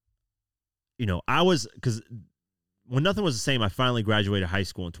 because when Nothing Was the Same, I finally graduated high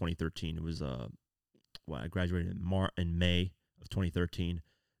school in 2013. It was, I graduated in May of 2013.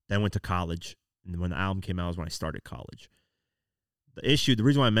 Then went to college. And when the album came out was when I started college. The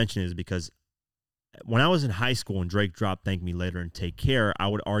reason why I mention it is because when I was in high school and Drake dropped Thank Me Later and Take Care, I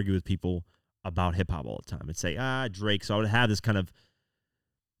would argue with people about hip-hop all the time. I'd say, Drake. So I would have this kind of,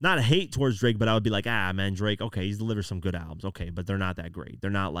 not a hate towards Drake, but I would be like, man, Drake, okay, he's delivered some good albums. Okay, but they're not that great.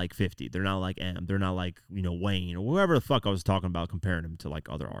 They're not like 50. They're not like M. They're not like, Wayne or whoever the fuck I was talking about, comparing him to like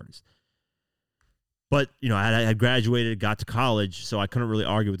other artists. But, I had graduated, got to college, so I couldn't really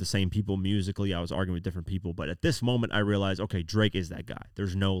argue with the same people musically. I was arguing with different people. But at this moment, I realized, okay, Drake is that guy.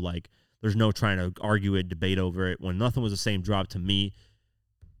 There's no trying to argue it, debate over it. When Nothing Was the Same dropped to me,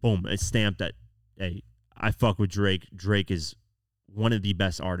 boom, it's stamped that, hey, I fuck with Drake. Drake is one of the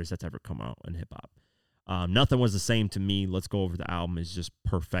best artists that's ever come out in hip-hop. Nothing Was the Same to me. Let's go over the album. Is just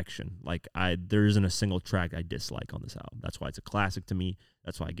perfection. Like, there isn't a single track I dislike on this album. That's why it's a classic to me.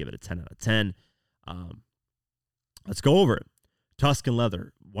 That's why I give it a 10 out of 10. Let's go over it. Tuscan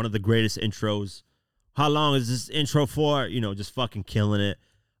Leather, one of the greatest intros. How long is this intro for? Just fucking killing it.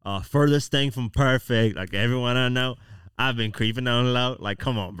 Furthest thing from perfect. Like, everyone I know, I've been creeping on low. Like,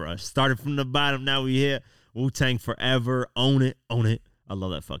 come on, bro. Started from the bottom, now we here. Wu-Tang Forever. Own it. Own it. I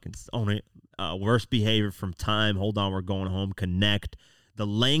love that fucking own it. Worst Behavior from Time. Hold On, We're Going Home. Connect. The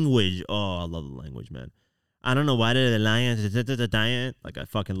Language. Oh, I love the language, man. I don't know why they're lying. Like, I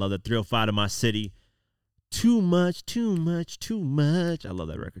fucking love that. 305 to My City. Too much, too much, too much. I love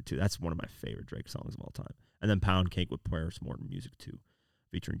that record, too. That's one of my favorite Drake songs of all time. And then Pound Cake with Paris Morton Music, too,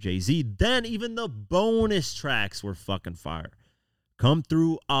 featuring Jay-Z. Then even the bonus tracks were fucking fire. Come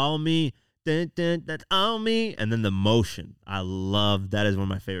Through, All Me, that's All Me. And then The Motion. I love that. Is one of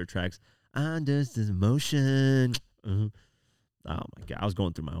my favorite tracks. I'm just this emotion. Oh, my God. I was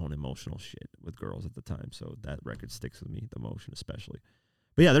going through my own emotional shit with girls at the time, so that record sticks with me, The Motion especially.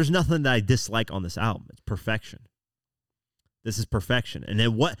 But yeah, there's nothing that I dislike on this album. It's perfection. This is perfection. And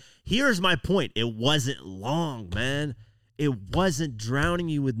then here's my point. It wasn't long, man. It wasn't drowning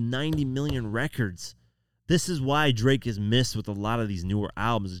you with 90 million records. This is why Drake is missed with a lot of these newer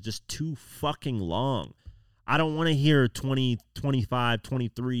albums. It's just too fucking long. I don't want to hear a 20, 25,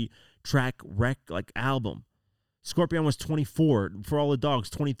 23 track album. Scorpion was 24. For All the Dogs,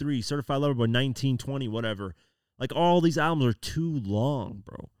 23. Certified Lover Boy, 19, 20, whatever. Like, all these albums are too long,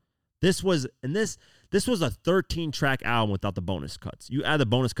 bro. This was a 13-track album without the bonus cuts. You add the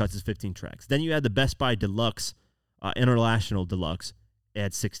bonus cuts, it's 15 tracks. Then you add the Best Buy Deluxe, International Deluxe. it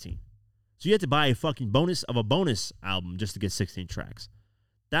had 16. So you had to buy a fucking bonus of a bonus album just to get 16 tracks.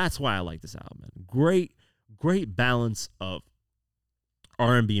 That's why I like this album, man. Great balance of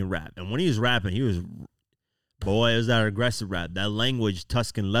R&B and rap. And when he was rapping, it was that aggressive rap, that language,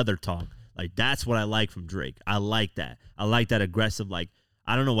 Tuscan leather talk. Like, that's what I like from Drake. I like that. I like that aggressive, like,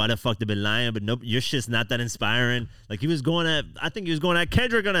 I don't know why the fuck they've been lying, but nope, your shit's not that inspiring. Like, I think he was going at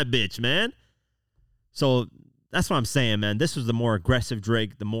Kendrick on that bitch, man. So that's what I'm saying, man. This was the more aggressive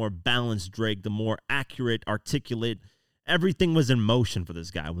Drake, the more balanced Drake, the more accurate, articulate. Everything was in motion for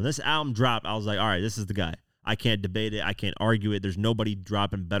this guy. When this album dropped, I was like, all right, this is the guy. I can't debate it. I can't argue it. There's nobody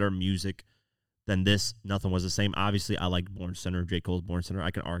dropping better music than this. Nothing was the same. Obviously, I like Born Sinner, J. Cole's Born Sinner.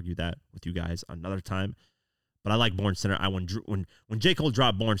 I can argue that with you guys another time. But I like Born Sinner. When J. Cole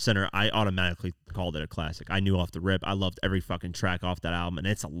dropped Born Sinner, I automatically called it a classic. I knew off the rip. I loved every fucking track off that album, and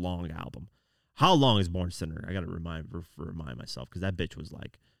it's a long album. How long is Born Sinner? I got to remind myself, because that bitch was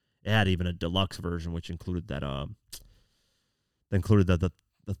like, it had even a deluxe version, which included the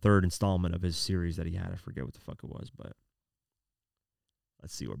third installment of his series that he had. I forget what the fuck it was, but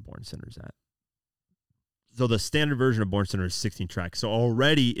let's see where Born Sinner's at. So the standard version of Born Sinner is 16 tracks. So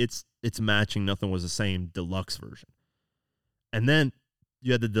already it's matching Nothing Was the Same deluxe version. And then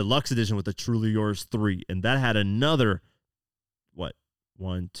you had the deluxe edition with the Truly Yours 3, and that had another,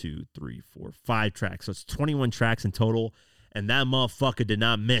 5 tracks. So it's 21 tracks in total, and that motherfucker did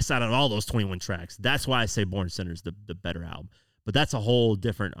not miss out on all those 21 tracks. That's why I say Born Sinner is the better album. But that's a whole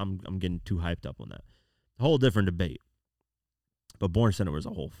different, I'm getting too hyped up on that. A whole different debate. But Born Sinner was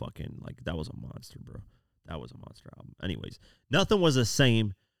a whole fucking, like, that was a monster, bro. That was a monster album. Anyways, Nothing Was the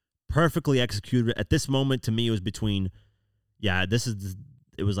Same, perfectly executed. At this moment, to me, it was between,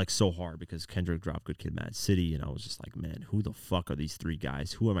 it was like so hard because Kendrick dropped Good Kid, Mad City, and I was just like, man, who the fuck are these three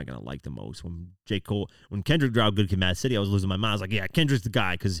guys? Who am I going to like the most? When Kendrick dropped Good Kid, Mad City, I was losing my mind. I was like, yeah, Kendrick's the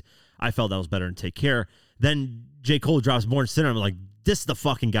guy, because I felt that was better than Take Care. Then J. Cole drops Born Sinner. I'm like, this is the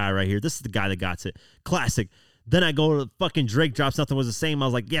fucking guy right here. This is the guy that got it. Classic. Then I go to fucking Drake drops Nothing Was the Same. I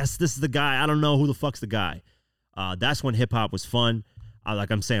was like, yes, this is the guy. I don't know who the fuck's the guy. That's when hip-hop was fun. Like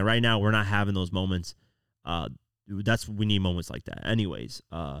I'm saying, right now, we're not having those moments. We need moments like that. Anyways,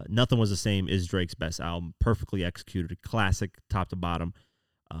 Nothing Was the Same is Drake's best album. Perfectly executed. Classic, top to bottom.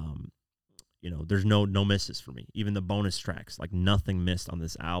 There's no misses for me. Even the bonus tracks, like nothing missed on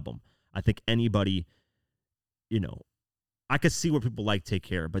this album. I think anybody, I could see where people like Take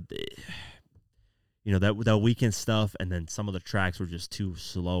Care, but that weekend stuff, and then some of the tracks were just too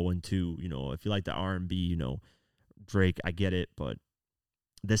slow and too, if you like the R&B, Drake, I get it, but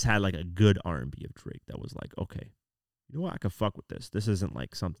this had like a good R&B of Drake that was like, okay, you know what, I can fuck with this. This isn't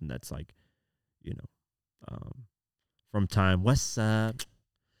like something that's like, from time, what's up?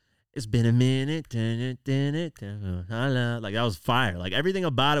 It's been a minute. Like, that was fire. Like, everything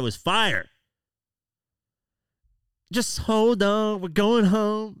about it was fire. Just hold on, we're going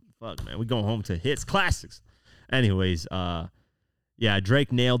home. Fuck, man, we're going home to hits, classics. Anyways,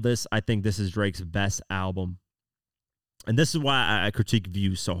 Drake nailed this. I think this is Drake's best album. And this is why I critique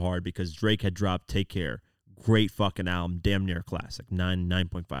Views so hard, because Drake had dropped Take Care. Great fucking album, damn near classic.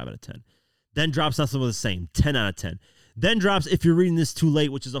 9.5 out of 10. Then drops Nothing Was the Same, 10 out of 10. Then drops If You're Reading This Too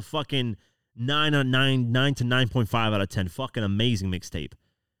Late, which is a fucking 9 to 9.5 out of 10. Fucking amazing mixtape.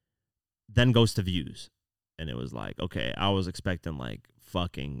 Then goes to Views. And it was like, okay, I was expecting like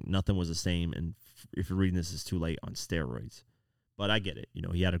fucking Nothing Was the Same, and If You're Reading This Is Too Late on steroids. But I get it.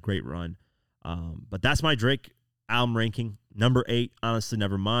 He had a great run. But that's my Drake album ranking. Number 8, Honestly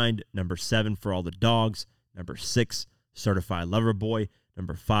Nevermind. Number 7, For All the Dogs. Number 6, Certified Lover Boy.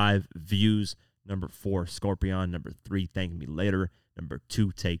 Number 5, Views. Number 4, Scorpion. Number 3, Thank Me Later. Number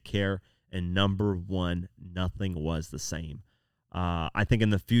 2, Take Care. And number 1, Nothing Was the Same. I think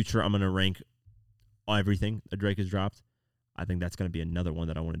in the future, I'm going to rank everything that Drake has dropped. I think that's going to be another one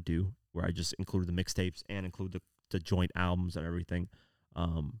that I want to do, where I just include the mixtapes and include the joint albums and everything.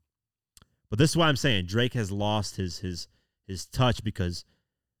 But this is why I'm saying Drake has lost his touch, because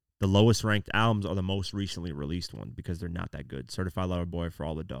the lowest ranked albums are the most recently released one, because they're not that good. Certified Lover Boy, For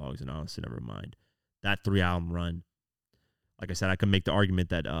All the Dogs, and Honestly Nevermind. That 3-album run, like I said, I can make the argument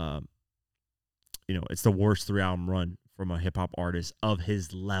that it's the worst 3-album run from a hip hop artist of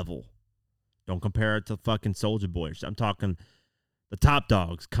his level. Don't compare it to fucking Soulja Boy. I'm talking the top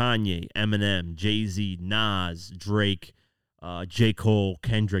dogs: Kanye, Eminem, Jay-Z, Nas, Drake, J. Cole,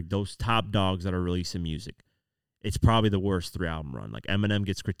 Kendrick. Those top dogs that are releasing music. It's probably the worst 3-album run. Like, Eminem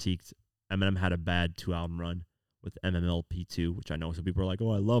gets critiqued. Eminem had a bad 2-album run with MMLP2, which I know some people are like,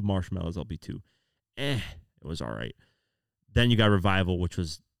 oh, I love Marshmallow's LP2. It was all right. Then you got Revival, which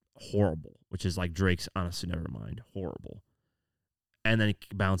was horrible, which is like Drake's Honestly Nevermind. Horrible. and then he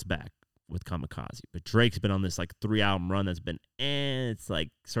bounced back with Kamikaze. But Drake's been on this like 3-album run that's been, it's like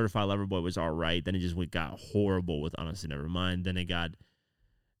Certified Lover Boy was all right. Then it just got horrible with Honestly Nevermind. Then it got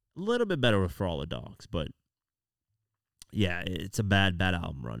a little bit better with For All the Dogs. But yeah, it's a bad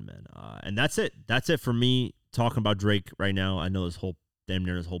album run, man. And that's it. That's it for me talking about Drake right now. I know this whole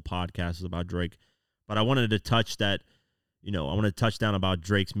podcast is about Drake, but I wanted to touch that, I want to touch down about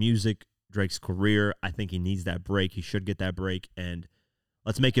Drake's music, Drake's career. I think he needs that break. He should get that break. And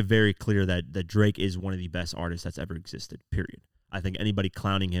let's make it very clear that Drake is one of the best artists that's ever existed, period. I think anybody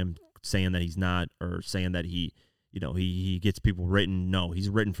clowning him, saying that he's not, or saying that he gets people written, no, he's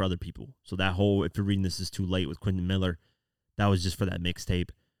written for other people. So that whole, if you're reading This Is Too Late with Quentin Miller, that was just for that mixtape.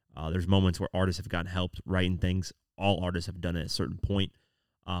 There's moments where artists have gotten help writing things. All artists have done it at a certain point.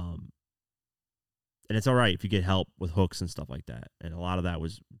 And it's all right if you get help with hooks and stuff like that. And a lot of that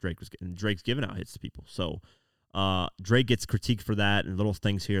was Drake's giving out hits to people. So Drake gets critiqued for that and little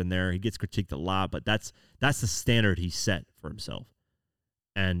things here and there. He gets critiqued a lot, but that's the standard he set for himself.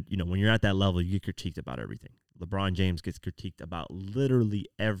 And, when you're at that level, you get critiqued about everything. LeBron James gets critiqued about literally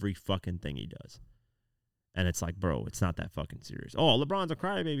every fucking thing he does. And it's like, bro, it's not that fucking serious. Oh, LeBron's a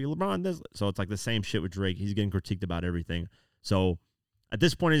crybaby. LeBron does. So it's like the same shit with Drake. He's getting critiqued about everything. So at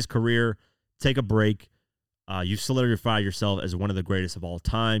this point in his career, take a break. You've solidified yourself as one of the greatest of all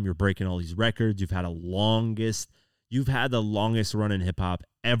time. You're breaking all these records. You've had the longest run in hip hop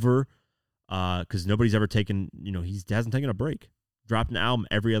ever. Because nobody's ever taken, he hasn't taken a break. Dropped an album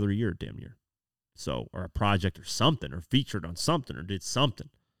every other year, damn near. So, or a project or something, or featured on something, or did something,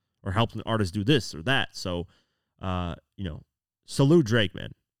 or helped an artist do this or that. So, salute Drake,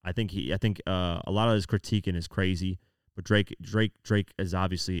 man. I think a lot of his critiquing is crazy, but Drake is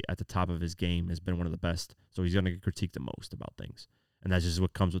obviously at the top of his game, has been one of the best. So he's going to get critiqued the most about things. And that's just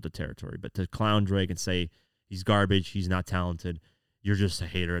what comes with the territory. But to clown Drake and say he's garbage, he's not talented, you're just a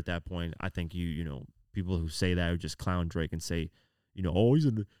hater at that point. I think people who say that, who just clown Drake and say, oh, he's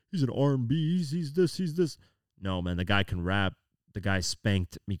an R&B, he's this. No, man, the guy can rap. The guy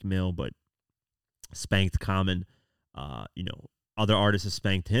spanked Meek Mill, but spanked Common. Other artists have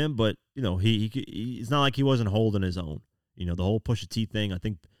spanked him, but it's not like he wasn't holding his own. The whole Pusha T thing. I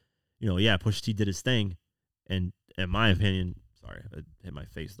think, Pusha T did his thing, and in my opinion, sorry, I hit my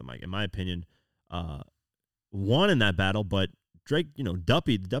face with the mic. In my opinion, won in that battle, but Drake, the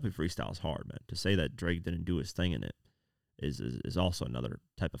Duppy freestyle is hard, man. To say that Drake didn't do his thing in it is also another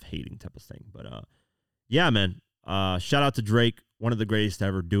type of hating type of thing. But yeah, man. Shout out to Drake, one of the greatest to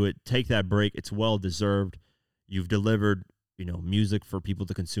ever do it. Take that break. It's well deserved. You've delivered, music for people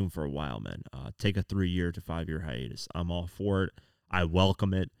to consume for a while, man. Take a 3-year to 5-year hiatus. I'm all for it. I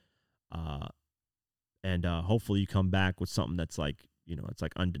welcome it. And hopefully you come back with something that's like, it's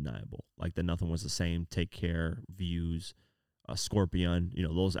like undeniable. Like that Nothing Was the Same, Take Care, Views, Scorpion,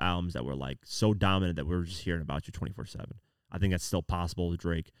 those albums that were like so dominant that we were just hearing about you 24/7. I think that's still possible with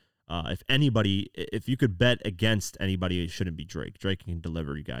Drake. If you could bet against anybody, it shouldn't be Drake. Drake can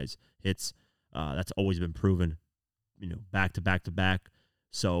deliver you guys hits. That's always been proven, back to back to back.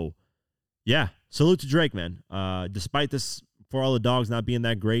 So, yeah, salute to Drake, man. Despite this, For All the Dogs not being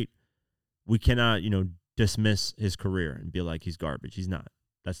that great, we cannot, dismiss his career and be like he's garbage. He's not.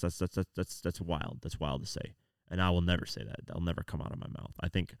 That's wild. That's wild to say, and I will never say that. That'll never come out of my mouth. I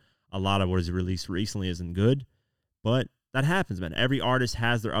think a lot of what is released recently isn't good, but that happens, man. Every artist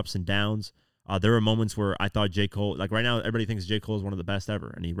has their ups and downs. There were moments where I thought J. Cole, like right now, everybody thinks J. Cole is one of the best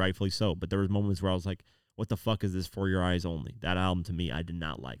ever, and he rightfully so. But there was moments where I was like, what the fuck is this For Your Eyes Only? That album to me, I did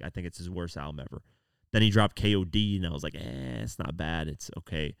not like. I think it's his worst album ever. Then he dropped KOD, and I was like, it's not bad. It's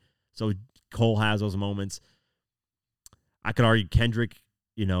okay. So Cole has those moments. I could argue Kendrick,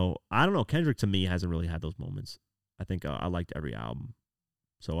 I don't know. Kendrick to me hasn't really had those moments. I think I liked every album.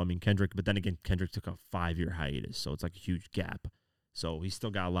 So, I mean, Kendrick, but then again, Kendrick took a 5-year hiatus, so it's like a huge gap. So he's still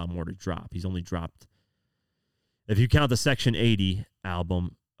got a lot more to drop. He's only dropped, if you count the Section 80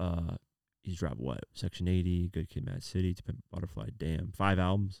 album, he's dropped what? Section 80, Good Kid, Mad City, To Pimp a Butterfly, damn, 5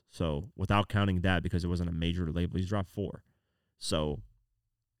 albums. So without counting that, because it wasn't a major label, he's dropped 4. So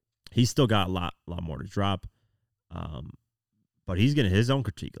he's still got a lot more to drop. But he's getting his own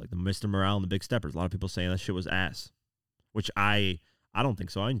critique, like the Mr. Morale and the Big Steppers. A lot of people saying that shit was ass, which I don't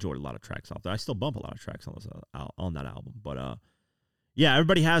think so. I enjoyed a lot of tracks off there. I still bump a lot of tracks on that album. But yeah,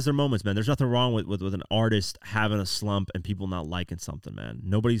 everybody has their moments, man. There's nothing wrong with an artist having a slump and people not liking something, man.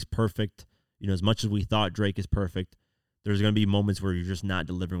 Nobody's perfect. As much as we thought Drake is perfect, there's going to be moments where you're just not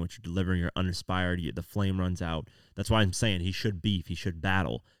delivering what you're delivering. You're uninspired. The flame runs out. That's why I'm saying he should beef. He should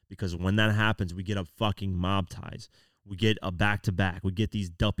battle. Because when that happens, we get a fucking mob ties. We get a back-to-back. We get these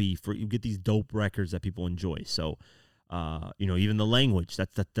dope records that people enjoy. So, Even the language,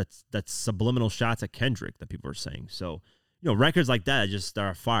 that's subliminal shots at Kendrick that people are saying. So, records like that just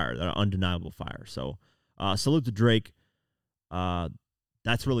are fire. They're undeniable fire. So, salute to Drake.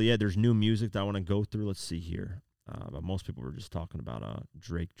 That's really it. There's new music that I want to go through. Let's see here. But most people were just talking about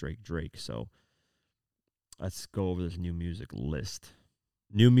Drake. So, let's go over this new music list.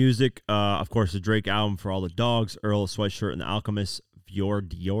 New music, of course, the Drake album For All the Dogs, Earl Sweatshirt, and the Alchemist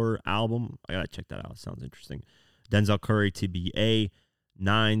Dior album. I gotta check that out. It sounds interesting. Denzel Curry, TBA,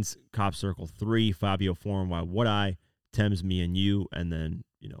 Nines, Cop Circle 3, Fabio Foreign, Why Would I, Thames, Me and You, and then,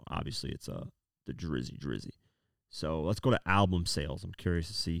 obviously it's the Drizzy. So let's go to album sales. I'm curious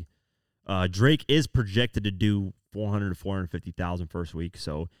to see. Drake is projected to do 400 to 450,000 first week.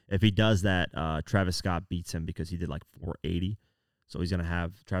 So if he does that, Travis Scott beats him because he did like 480. So he's going to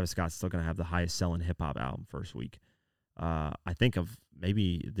have, Travis Scott's still going to have the highest selling hip hop album first week. I think of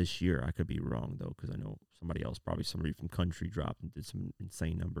maybe this year. I could be wrong, though, because I know probably somebody from country dropped and did some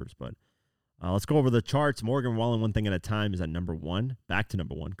insane numbers. But let's go over the charts. Morgan Wallen, One Thing at a Time, is at number 1, back to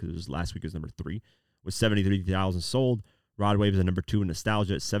number 1, because last week was number 3, with 73,000 sold. Rod Wave is at number 2 in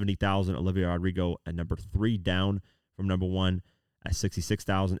Nostalgia at 70,000. Olivia Rodrigo at number 3, down from number 1 at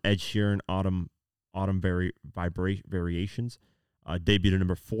 66,000. Ed Sheeran, Autumn Variations. Debuted at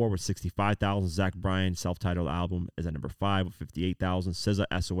number 4 with 65,000. Zach Bryan, self-titled album, is at number 5 with 58,000. SZA,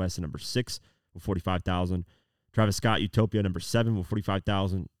 SOS, at number 6 with 45,000. Travis Scott, Utopia, number 7 with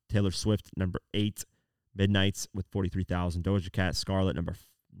 45,000. Taylor Swift, number 8, Midnights with 43,000. Doja Cat, Scarlet, number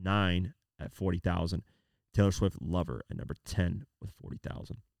 9 at 40,000. Taylor Swift, Lover, at number 10 with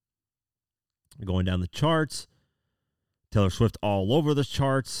 40,000. Going down the charts, Taylor Swift all over the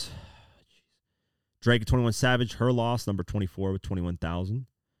charts. Drake at 21 Savage, Her Loss, number 24 with 21,000.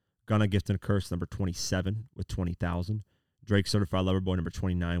 Gunna, Gift and a Curse, number 27 with 20,000. Drake, Certified Lover Boy, number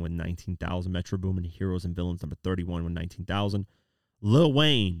 29 with 19,000. Metro Boomin, Heroes and Villains, number 31 with 19,000. Lil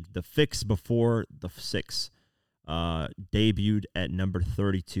Wayne, The Fix Before the Six, debuted at number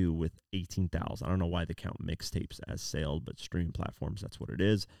 32 with 18,000. I don't know why they count mixtapes as sales, but streaming platforms, that's what it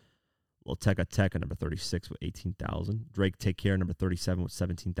is. Lil Tecca Tech at number 36 with 18,000. Drake, Take Care, number 37 with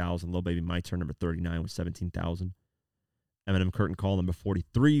 17,000. Lil Baby, My Turn, number 39 with 17,000. Eminem, Curtain Call, number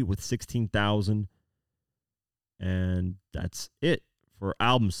 43 with 16,000. And that's it for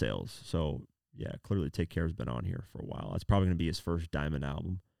album sales. So, yeah, clearly Take Care has been on here for a while. That's probably going to be his first Diamond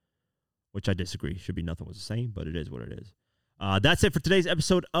album, which I disagree. Should be Nothing Was the Same, but it is what it is. That's it for today's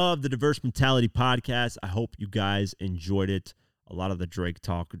episode of the Diverse Mentality Podcast. I hope you guys enjoyed it. A lot of the Drake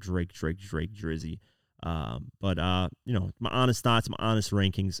talk, Drake, Drizzy. But my honest thoughts, my honest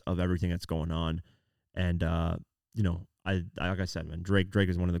rankings of everything that's going on. And, like I said, man, Drake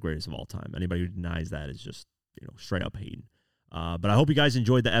is one of the greatest of all time. Anybody who denies that is just, straight up hating. But I hope you guys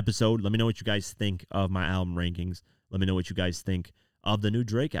enjoyed the episode. Let me know what you guys think of my album rankings. Let me know what you guys think of the new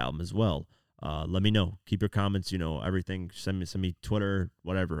Drake album as well. Let me know. Keep your comments, everything. Send me Twitter,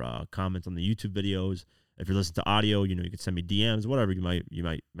 whatever, comments on the YouTube videos. If you're listening to audio, you can send me DMs, whatever you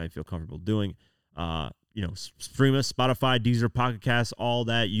might feel comfortable doing. Stream us, Spotify, Deezer, Pocket Cast, all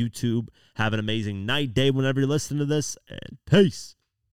that, YouTube. Have an amazing night, day, whenever you're listening to this, and peace.